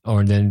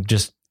 or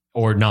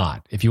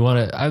not. If you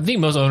want to, I think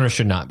most owners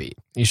should not be.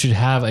 You should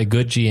have a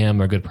good GM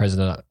or a good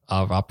president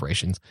of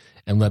operations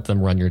and let them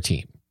run your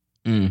team.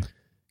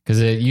 Because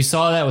you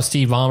saw that with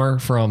Steve Ballmer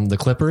from the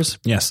Clippers.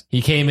 Yes.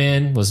 He came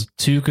in,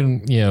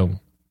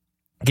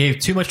 gave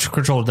too much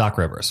control to Doc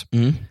Rivers.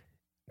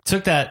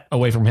 Took that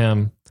away from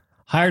him,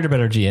 hired a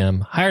better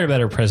GM, hired a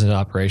better president of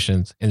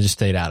operations, and just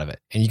stayed out of it.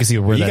 And you can see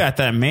where you got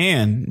that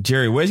man,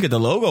 Jerry West. You got the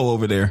logo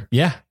over there.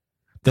 Yeah.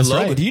 The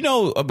logo. Right. Do you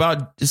know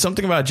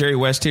something about Jerry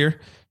West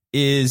here?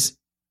 Is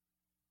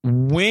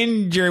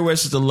when Jerry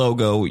West is the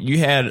logo, you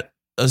had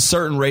a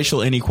certain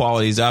racial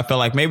inequalities. I felt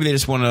like maybe they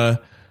just want to.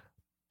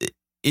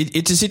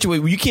 It's a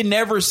situation where you can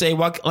never say,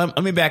 well,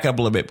 let me back up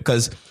a little bit,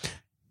 because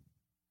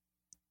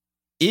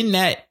in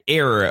that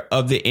era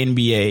of the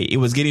NBA, it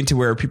was getting to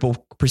where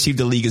people perceived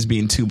the league as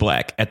being too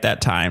black at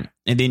that time.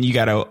 And then you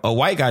got a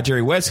white guy,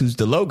 Jerry West, who's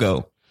the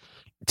logo.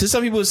 To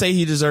some people say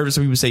he deserves it.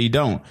 Some people say you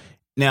don't.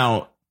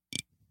 Now,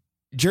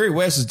 Jerry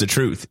West is the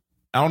truth.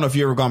 I don't know if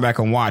you ever gone back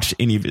and watched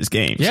any of his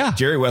games. Yeah.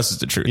 Jerry West is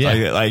the truth.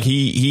 Yeah. Like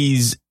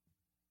he's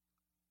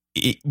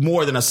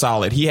more than a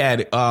solid. He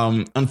had,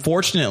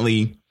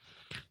 unfortunately,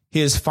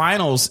 his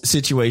finals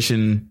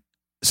situation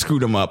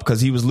screwed him up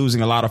because he was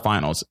losing a lot of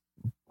finals,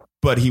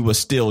 but he was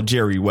still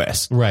Jerry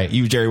West. Right.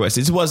 He was Jerry West.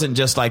 It wasn't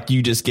just like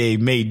you just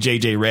made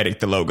JJ Redick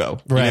the logo.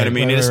 You know what I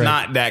mean? It's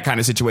not that kind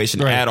of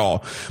situation at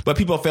all. But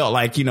people felt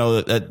like,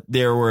 that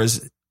there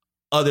was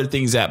other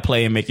things at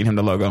play in making him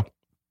the logo.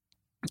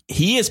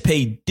 He has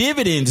paid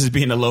dividends as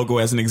being the logo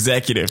as an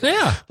executive.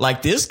 Yeah.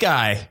 Like this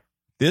guy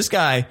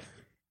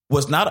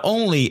was not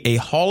only a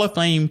Hall of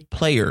Fame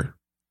player,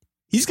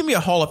 he's going to be a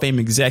Hall of Fame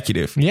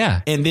executive. Yeah.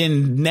 And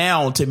then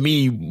now, to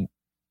me,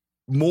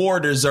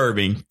 more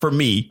deserving for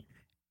me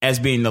as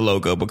being the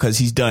logo, because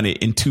he's done it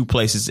in two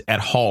places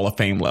at Hall of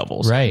Fame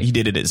levels. Right. He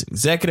did it as an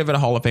executive at a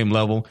Hall of Fame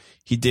level.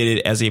 He did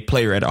it as a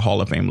player at a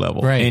Hall of Fame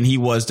level. Right. And he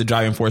was the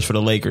driving force for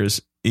the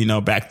Lakers,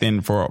 back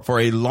then for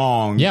a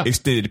long,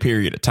 extended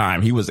period of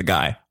time. He was the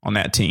guy on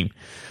that team.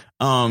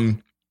 So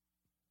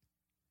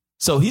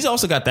he's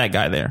also got that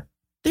guy there.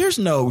 There's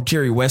no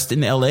Jerry West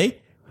in LA.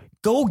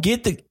 Go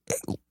get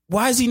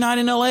why is he not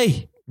in LA?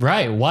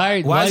 Right. Why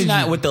is he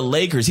not with the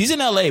Lakers? He's in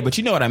LA, but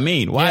you know what I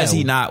mean. Why is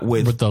he not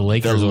with the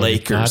Lakers,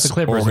 not the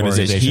Clippers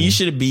organization? He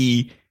should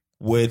be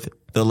with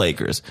the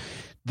Lakers.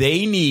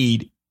 They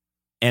need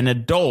an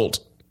adult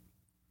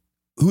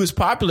who is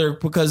popular,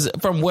 because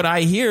from what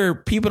I hear,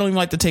 people don't even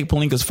like to take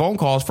Pelinka's phone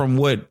calls. From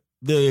what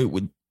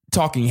the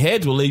talking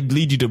heads will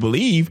lead you to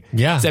believe,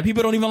 is that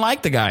people don't even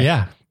like the guy.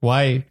 Yeah.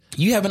 Why?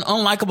 You have an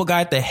unlikable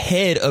guy at the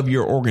head of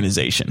your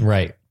organization.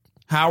 Right.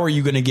 How are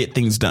you going to get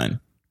things done?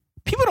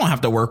 People don't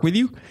have to work with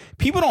you.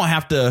 People don't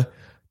have to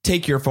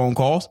take your phone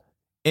calls.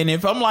 And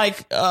if I'm like,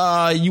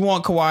 you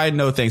want Kawhi?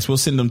 No, thanks. We're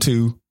going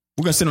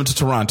to send him to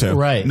Toronto.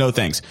 Right. No,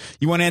 thanks.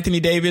 You want Anthony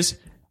Davis?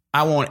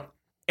 I want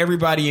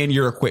everybody in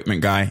your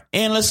equipment guy.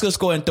 And let's just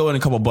go ahead and throw in a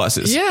couple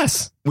buses.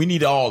 Yes. We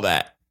need all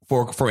that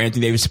for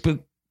Anthony Davis,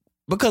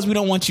 because we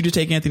don't want you to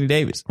take Anthony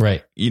Davis.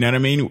 Right. You know what I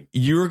mean?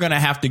 You're going to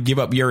have to give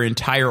up your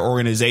entire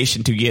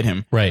organization to get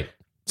him. Right.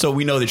 So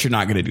we know that you're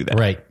not going to do that.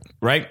 Right.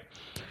 Right.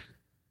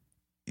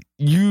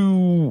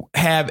 You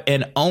have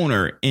an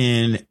owner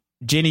in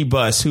Jenny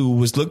Buss who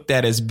was looked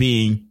at as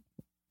being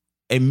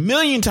a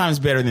million times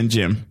better than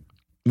Jim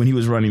when he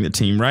was running the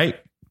team, right?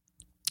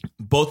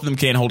 Both of them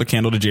can't hold a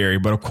candle to Jerry,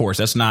 but of course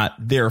that's not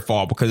their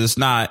fault, because it's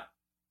not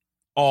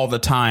all the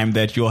time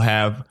that you'll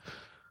have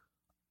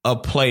a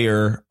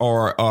player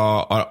or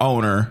an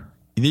owner.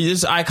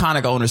 There's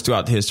iconic owners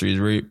throughout the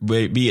history,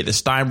 be it the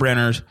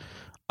Steinbrenners,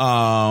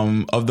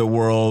 of the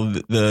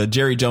world, the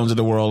Jerry Jones of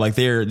the world, like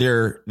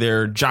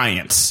they're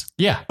giants.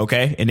 Yeah.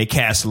 Okay. And they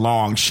cast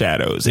long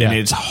shadows, and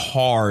it's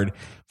hard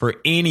for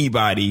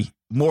anybody,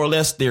 more or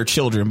less their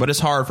children, but it's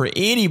hard for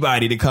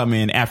anybody to come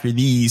in after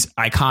these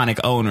iconic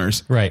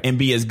owners, right, and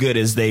be as good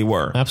as they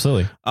were.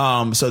 Absolutely.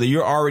 So that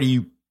you're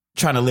already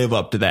trying to live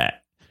up to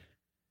that.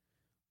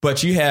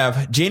 But you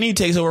have Jenny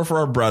takes over for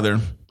her brother,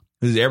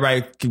 because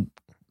everybody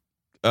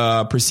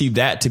perceived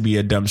that to be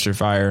a dumpster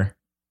fire,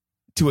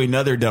 to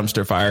another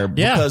dumpster fire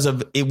because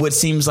of it. What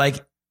seems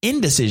like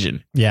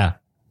indecision. Yeah.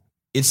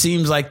 It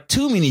seems like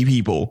too many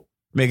people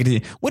make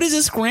it. What is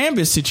this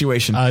Rambis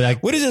situation?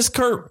 What is this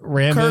Kurt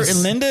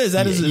and Linda? Is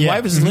that his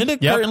wife? Is Linda?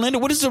 Yep. Kurt and Linda?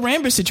 What is the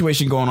Rambis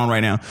situation going on right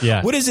now?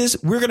 Yeah. What is this?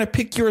 We're going to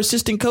pick your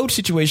assistant coach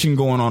situation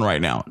going on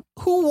right now.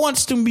 Who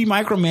wants to be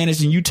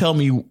micromanaged and you tell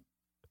me,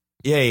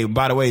 hey,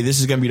 by the way, this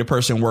is going to be the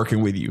person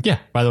working with you? Yeah.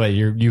 By the way,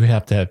 you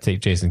have to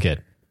take Jason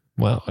Kidd.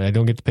 Well, I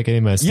don't get to pick any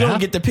of my staff. You don't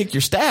get to pick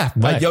your staff.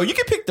 Right. Like, yo, you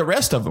can pick the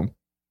rest of them,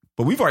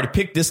 but we've already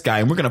picked this guy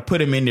and we're going to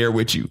put him in there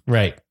with you.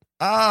 Right.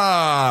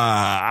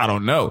 I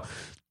don't know.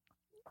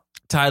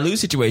 Ty Lue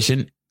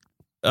situation.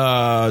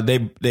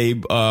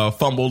 They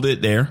fumbled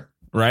it there.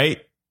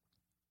 Right.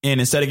 And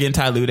instead of getting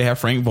Ty Lue, they have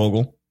Frank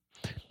Vogel.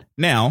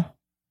 Now,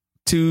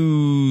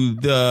 to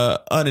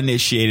the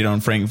uninitiated on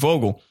Frank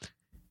Vogel,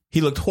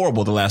 he looked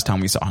horrible the last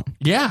time we saw him.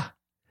 Yeah.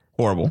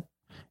 Horrible.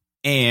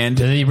 And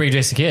then you bring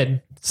Jason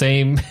Kidd.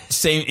 Same.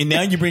 And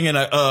now you bring in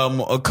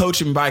a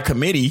coaching by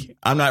committee.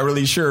 I'm not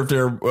really sure if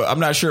I'm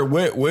not sure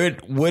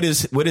what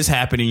is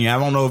happening. I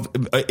don't know.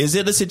 Is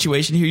it a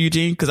situation here,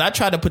 Eugene? Because I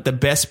tried to put the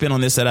best spin on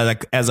this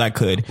as I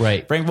could.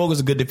 Right. Frank Vogel's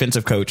a good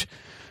defensive coach.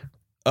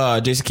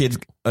 Jason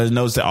Kidd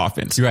knows the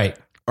offense. Right.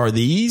 Are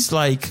these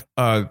like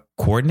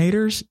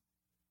coordinators?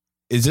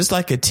 Is this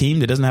like a team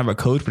that doesn't have a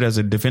coach but has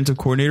a defensive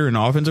coordinator and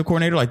an offensive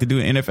coordinator like they do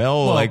in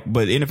NFL? Well,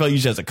 but NFL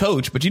usually has a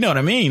coach, but you know what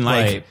I mean?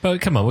 Like, right. But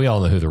come on, we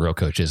all know who the real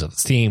coach is of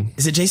this team.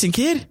 Is it Jason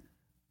Kidd?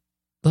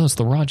 No, it's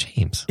LeBron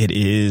James. It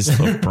is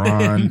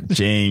LeBron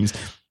James.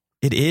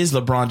 It is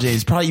LeBron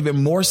James. Probably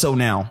even more so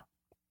now.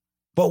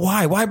 But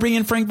why? Why bring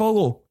in Frank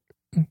Vogel?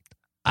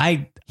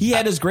 He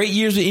had his great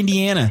years with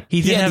Indiana.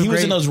 He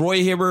was in those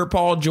Roy Hibbert,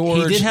 Paul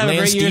George, he did have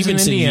Lance great years in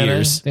Indiana,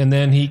 years. And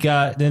then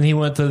he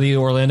went to the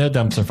Orlando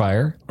dumpster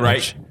fire. Right.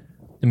 Which,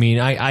 I mean,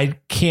 I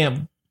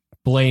can't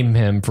blame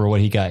him for what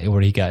he got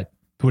when he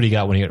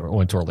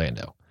went to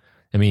Orlando.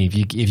 I mean,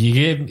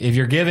 if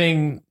you're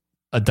giving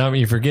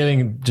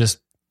just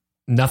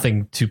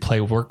nothing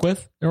to work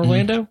with in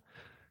Orlando,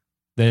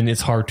 then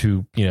it's hard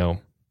to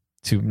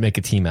make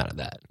a team out of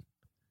that.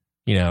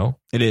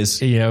 It is.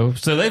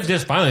 So they've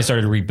just finally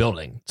started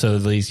rebuilding. So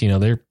at least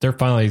they're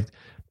finally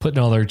putting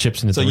all their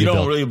chips into. So you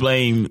don't really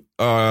blame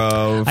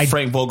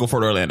Frank Vogel for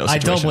the Orlando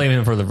situation. I don't blame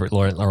him for the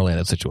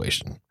Orlando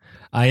situation.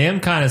 I am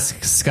kind of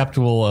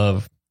skeptical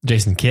of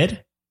Jason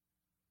Kidd.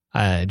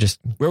 Where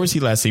was he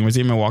last seen? Was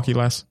he in Milwaukee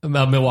last?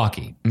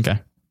 Milwaukee. Okay.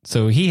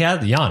 So he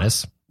had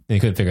Giannis, and he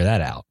couldn't figure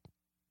that out.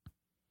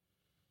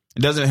 It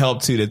doesn't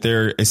help too that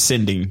they're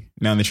ascending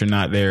now that you're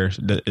not there.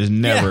 It's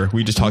never.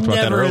 We just talked about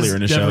that earlier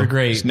in the show.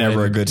 Great. It's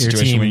never a good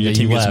situation when your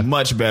team gets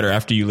much better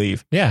after you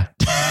leave. Yeah.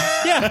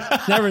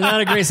 Never, not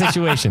a great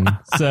situation.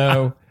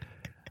 So,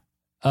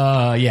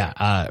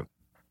 my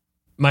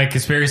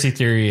conspiracy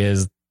theory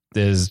is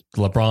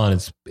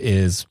LeBron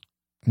is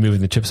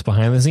moving the chips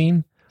behind the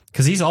scene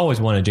because he's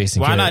always wanted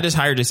Jason Kidd. Why not just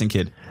hire Jason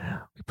Kidd?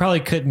 He probably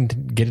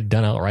couldn't get it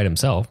done outright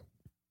himself.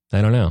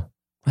 I don't know.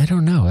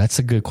 That's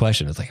a good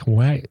question. It's like,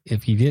 why,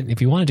 if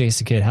you wanted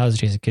Jason Kidd, how is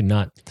Jason Kidd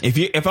not?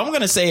 If I'm going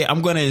to say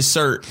I'm going to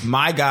insert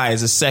my guy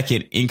as a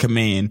second in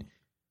command,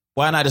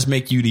 why not just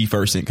make you the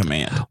first in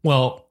command?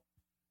 Well,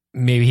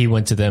 maybe he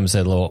went to them and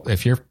said, well,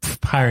 if you're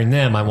hiring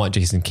them, I want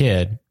Jason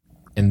Kidd.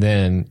 And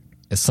then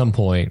at some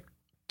point,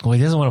 he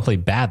doesn't want to play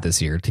bad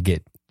this year to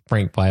get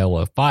Frank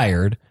Viola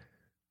fired.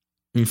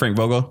 You mean Frank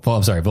Vogel? Oh,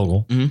 I'm sorry,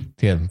 Vogel. Mm-hmm. To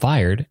get him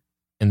fired.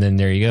 And then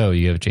there you go.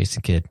 You have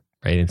Jason Kidd,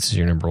 right? This is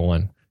your number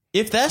one.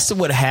 If that's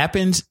what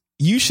happens,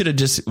 you should have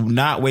just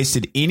not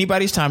wasted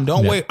anybody's time.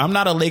 Don't wait. I'm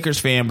not a Lakers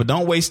fan, but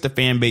don't waste the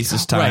fan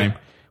base's time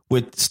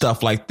with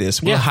stuff like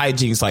this, with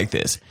hijinks like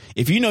this.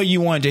 If you know you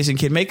want Jason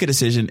Kidd, make a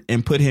decision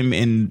and put him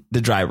in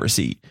the driver's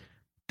seat.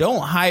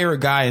 Don't hire a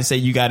guy and say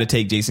you got to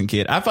take Jason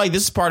Kidd. I feel like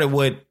this is part of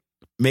what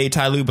made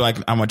Ty Lue be like,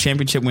 I'm a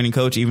championship winning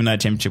coach, even though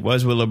that championship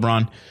was with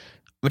LeBron. I'm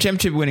a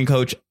championship winning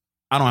coach.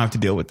 I don't have to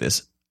deal with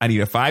this. I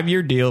need a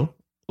 5-year deal,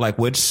 like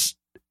which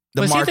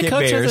the market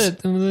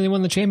bears. When they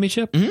won the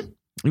championship? Mm-hmm.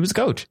 He was a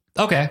coach.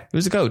 Okay. He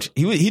was a coach.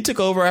 He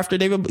took over after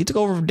David. He took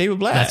over for David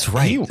Blatt. That's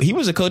right. He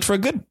was a coach for a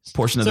good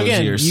portion of those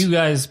years. You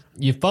guys,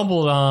 you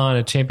fumbled on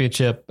a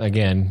championship.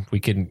 Again,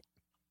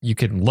 you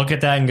can look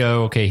at that and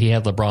go, okay, he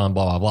had LeBron,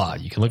 blah, blah, blah.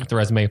 You can look at the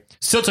resume.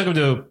 Still took him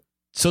to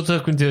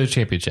the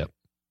championship.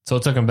 Still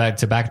took him back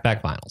to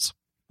back-to-back finals.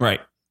 Right.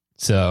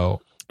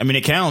 So, I mean,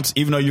 it counts,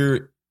 even though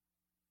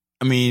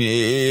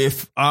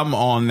if I'm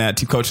on that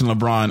team coaching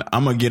LeBron,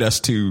 I'm going to get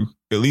us to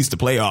at least the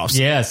playoffs.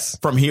 Yes.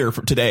 From here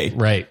for today.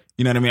 Right.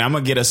 You know what I mean? I'm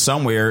going to get us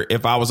somewhere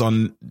if I was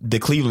on the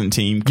Cleveland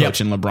team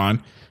coaching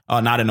LeBron,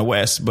 not in the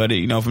West, but,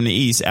 from the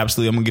East,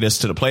 absolutely, I'm going to get us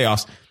to the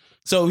playoffs.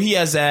 So he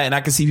has that, and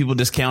I can see people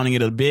discounting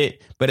it a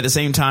bit, but at the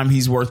same time,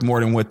 he's worth more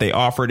than what they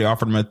offered. They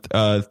offered him a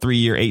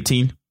 3-year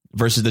 18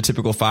 versus the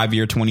typical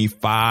 5-year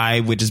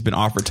 25, which has been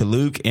offered to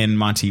Luke and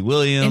Monty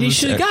Williams. And he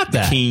should have got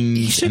that.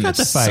 He should have got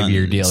the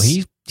 5-year deal.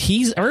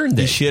 He's earned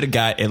it. He should have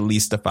got at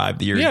least a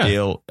 5-year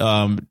deal.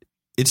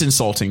 It's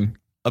insulting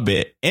a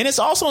bit. And it's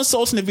also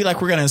insulting to be like,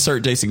 we're going to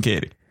insert Jason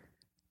Kidd.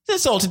 It's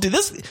insulting to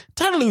this.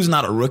 Tyronn Lue's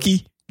not a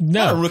rookie.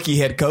 No. Not a rookie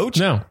head coach.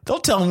 No.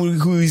 Don't tell him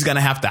who he's going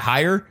to have to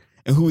hire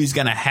and who he's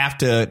going to have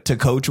to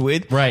coach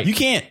with. Right. You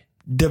can't.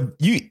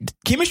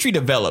 Chemistry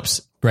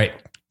develops. Right.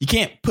 You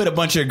can't put a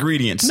bunch of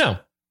ingredients. No.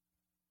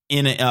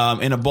 In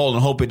a bowl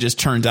and hope it just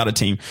turns out a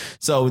team.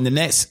 So in the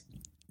next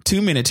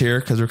 2 minutes here,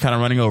 because we're kind of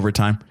running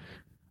overtime,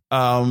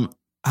 how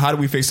do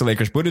we fix the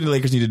Lakers? What do the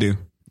Lakers need to do?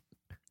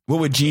 What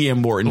would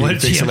GM Morton do to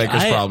fix the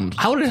Lakers' problems?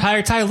 I would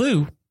hire Ty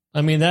Lue.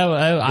 I mean,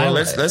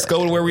 let's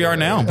go to where we are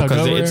now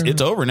because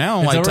it's over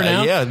now. It's over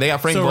now? Yeah, they got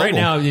Frank Vogel. Right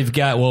now you've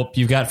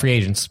got free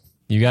agents.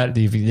 They've got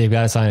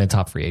to sign a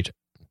top free agent.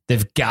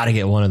 They've got to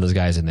get one of those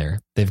guys in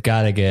there. They've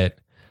got to get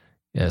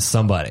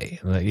somebody,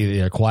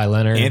 either Kawhi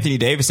Leonard, Anthony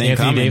Davis ain't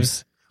coming.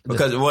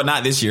 Because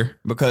not this year.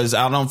 Because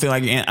I don't feel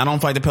like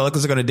the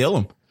Pelicans are going to deal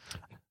him.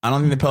 I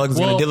don't think the Pelicans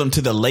are going to deal him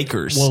to the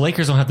Lakers. Well,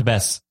 Lakers don't have the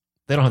best.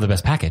 They don't have the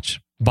best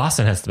package.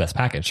 Boston has the best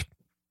package.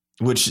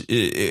 Which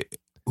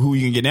who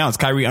you can get now? Is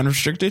Kyrie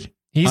unrestricted?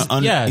 He's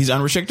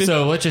unrestricted.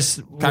 So let's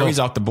just Kyrie's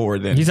off the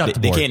board. Then he's off the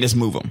board. They can't just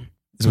move him.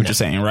 Is what you're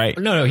saying, right?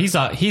 No. He's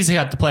got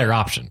the player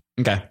option.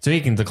 Okay, so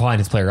he can decline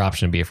his player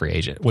option and be a free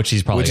agent, which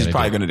he's probably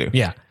going to do.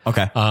 Yeah.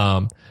 Okay.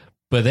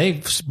 But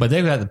they've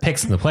got the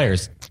picks and the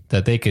players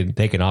that they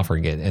can offer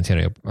and get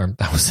Antonio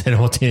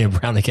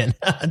Brown again.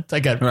 I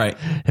got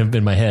him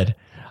in my head.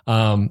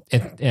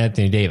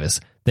 Anthony Davis.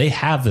 They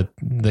have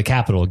the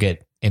capital to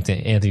get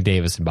Anthony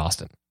Davis in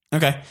Boston.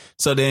 Okay.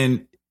 So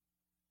then,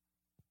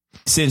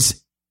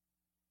 since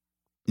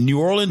New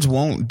Orleans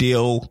won't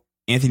deal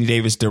Anthony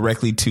Davis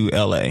directly to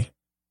LA,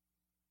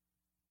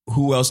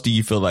 who else do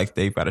you feel like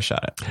they've got a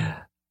shot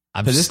at?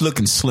 Because it's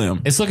looking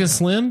slim. It's looking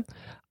slim.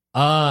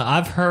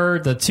 I've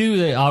heard the two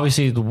that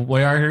obviously the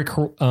way I heard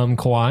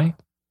Kawhi.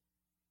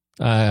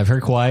 I've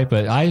heard Kawhi,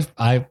 but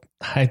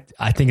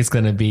I think it's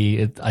going to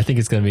be. I think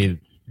it's going to be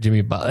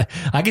Jimmy Butler.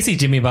 I can see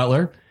Jimmy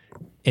Butler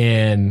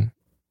and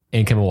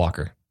Kemba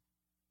Walker,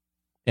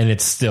 and it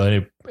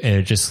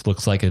just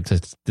looks like it's a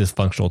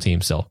dysfunctional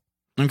team still.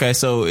 Okay,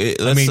 so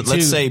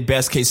let's say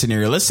best case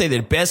scenario. Let's say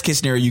that best case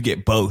scenario you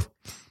get both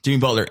Jimmy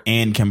Butler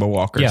and Kemba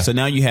Walker. Yeah. So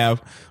now you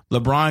have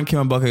LeBron,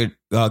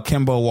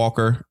 Kemba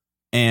Walker,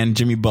 and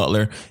Jimmy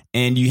Butler,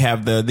 and you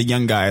have the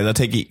young guys. I'll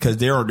take it because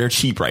they're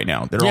cheap right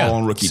now. They're all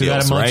on rookie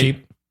deals, right?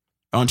 Cheap.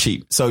 On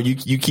cheap. So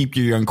you keep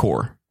your young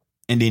core,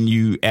 and then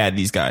you add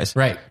these guys.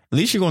 Right. At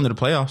least you're going to the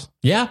playoffs.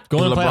 Yeah,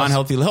 going to the playoffs.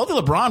 Healthy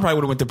LeBron probably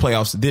would have went to the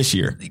playoffs this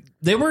year.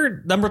 They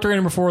were number 3 and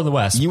number 4 in the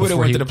West. You would have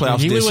went to the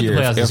playoffs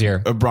this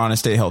year. If LeBron had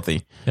stayed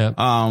healthy. Yep.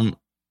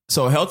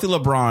 So healthy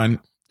LeBron.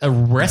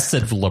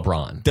 Arrested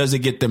LeBron. Does it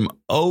get them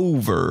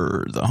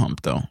over the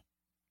hump, though?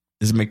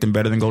 Does it make them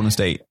better than Golden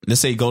State? Let's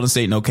say Golden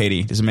State, no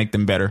KD. Does it make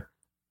them better?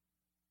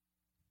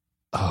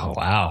 Oh,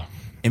 wow.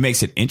 It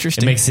makes it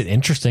interesting. It makes it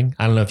interesting.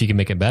 I don't know if you can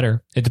make it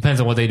better. It depends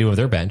on what they do with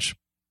their bench.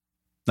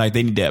 Like,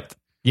 they need depth.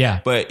 Yeah.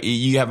 But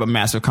you have a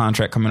massive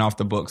contract coming off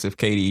the books if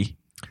KD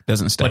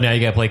doesn't stay. But now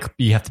you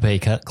have to pay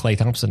Klay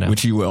Thompson now.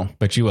 Which you will.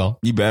 But you will.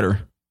 You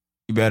better.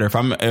 If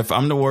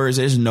I'm the Warriors,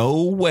 there's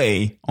no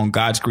way on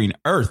God's green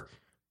earth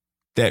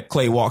that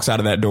Klay walks out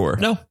of that door.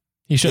 No.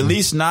 He shouldn't. At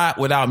least not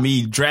without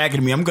me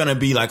dragging me. I'm going to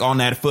be like on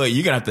that foot.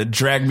 You're going to have to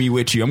drag me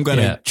with you. I'm going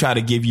to try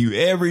to give you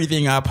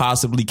everything I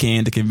possibly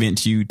can to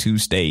convince you to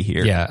stay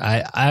here.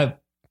 Yeah.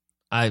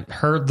 I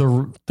heard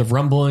the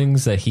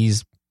rumblings that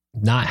he's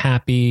not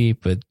happy,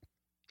 but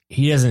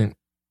he doesn't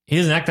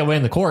act that way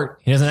in the court.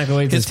 He doesn't act that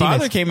way. His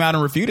father came out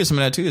and refuted some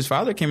of that too. His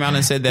father came out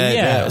and said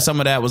that some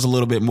of that was a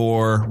little bit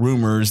more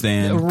rumors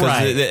than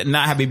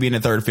not happy being a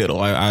third fiddle.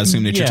 I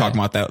assume that you're talking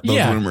about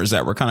those rumors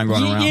that were kind of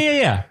going around.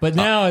 Yeah. But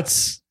now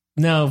it's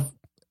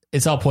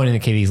all pointing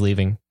to KD's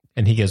leaving,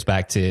 and he goes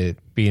back to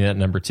being at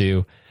number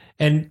 2.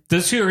 And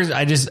those two,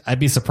 I'd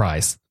be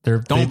surprised.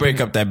 Don't break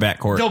up that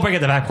backcourt. Don't break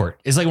up the backcourt.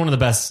 It's like one of the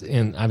best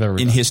in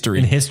history.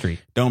 In history,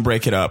 don't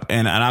break it up.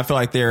 And I feel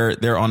like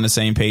they're on the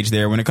same page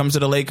there. When it comes to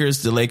the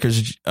Lakers,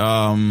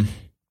 I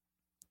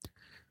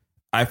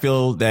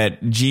feel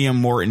that GM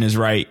Morton is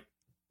right.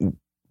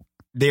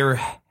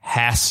 There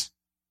has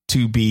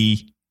to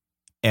be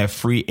a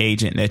free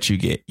agent that you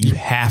get. You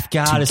have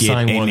to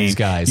sign one of these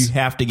guys. You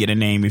have to get a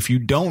name. If you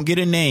don't get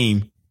a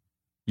name,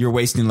 you're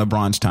wasting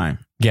LeBron's time.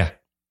 Yeah.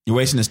 You're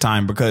wasting his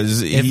time because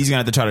he's gonna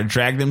have to try to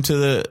drag them to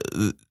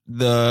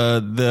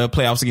the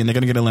playoffs again. They're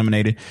gonna get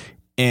eliminated,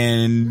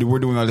 and we're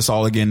doing all this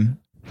all again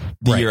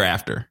the year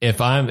after. If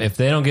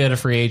they don't get a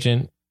free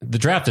agent, the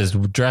draft is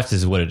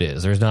what it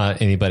is. There's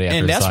not anybody after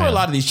and that's Zion. where a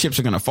lot of these chips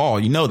are gonna fall.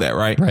 You know that,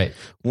 right? Right.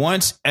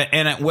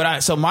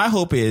 So my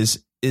hope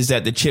is is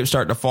that the chips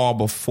start to fall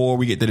before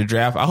we get to the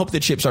draft. I hope the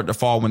chips start to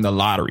fall when the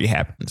lottery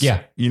happens.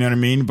 Yeah. You know what I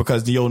mean?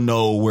 Because you'll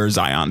know where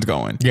Zion's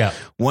going. Yeah.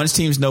 Once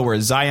teams know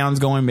where Zion's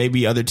going,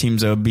 maybe other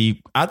teams will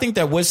be. I think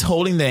that what's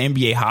holding the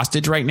NBA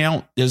hostage right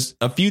now, there's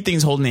a few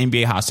things holding the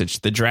NBA hostage.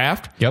 The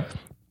draft. Yep.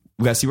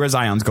 We got to see where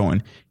Zion's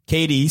going.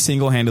 KD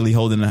single-handedly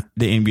holding the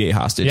NBA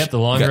hostage. Yep. The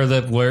longer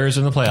the Warriors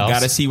in the playoffs.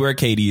 Got to see where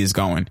KD is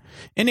going.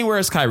 And then where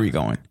is Kyrie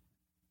going?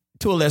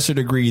 To a lesser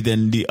degree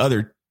than the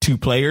other two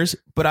players,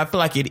 but I feel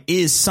like it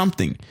is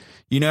something.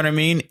 You know what I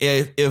mean?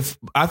 If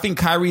I think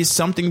Kyrie is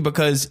something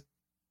because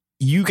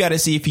you got to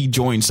see if he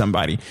joins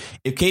somebody.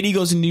 If KD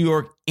goes to New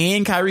York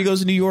and Kyrie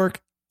goes to New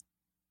York,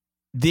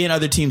 then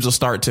other teams will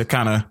start to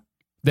kind of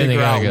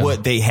figure out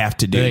what they have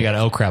to do. Then they got,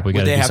 oh crap, we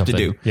got to do something.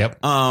 To do. Yep.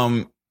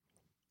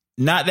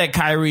 Not that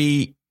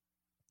Kyrie,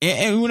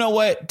 and you know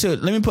what?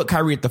 Let me put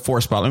Kyrie at the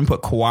 4th spot. Let me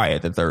put Kawhi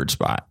at the 3rd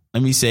spot.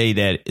 Let me say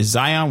that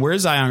Zion.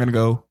 Where's Zion going to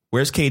go?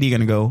 Where's KD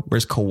going to go?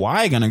 Where's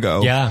Kawhi going to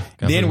go? Yeah.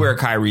 Then where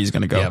Kyrie is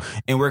going to go. Yep.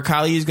 And where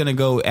Kyrie is going to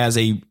go as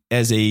an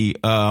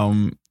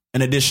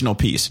additional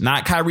piece.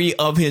 Not Kyrie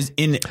of his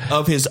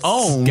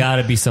own. Got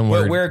to be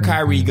somewhere. Where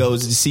Kyrie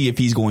goes to see if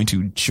he's going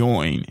to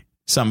join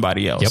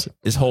somebody else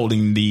is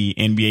holding the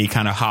NBA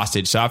kind of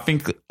hostage. So I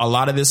think a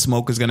lot of this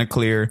smoke is going to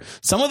clear.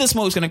 Some of the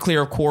smoke is going to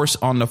clear, of course,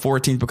 on the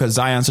 14th because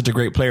Zion's such a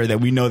great player that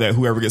we know that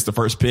whoever gets the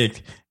first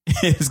pick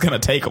is going to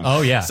take him.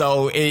 Oh, yeah.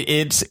 So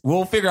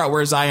we'll figure out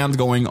where Zion's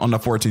going on the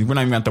 14th. We're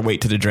not even going to have to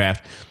wait to the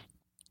draft.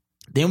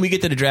 Then we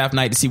get to the draft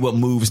night to see what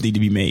moves need to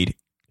be made.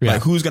 Yeah.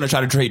 Like who's going to try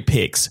to trade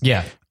picks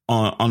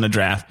on the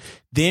draft.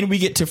 Then we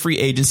get to free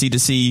agency to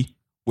see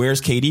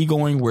where's KD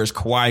going, where's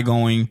Kawhi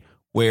going,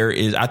 where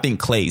is, I think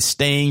Klay's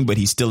staying, but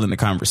he's still in the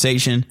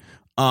conversation.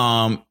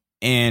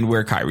 And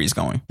where Kyrie's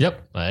going.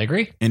 Yep, I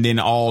agree. And then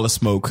all the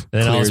smoke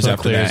clears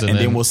after that. And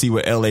then we'll see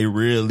what LA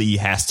really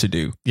has to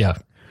do. Yeah.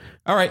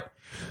 All right.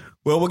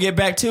 Well, we'll get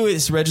back to it.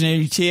 It's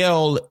Reggie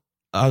ATL.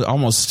 I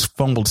almost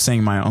fumbled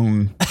saying my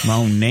own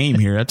name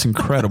here. That's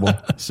incredible.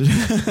 This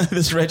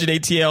is Reggie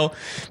ATL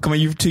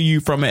coming to you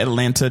from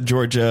Atlanta,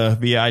 Georgia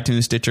via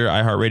iTunes, Stitcher,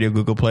 iHeartRadio,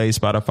 Google Play,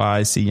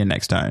 Spotify. See you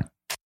next time.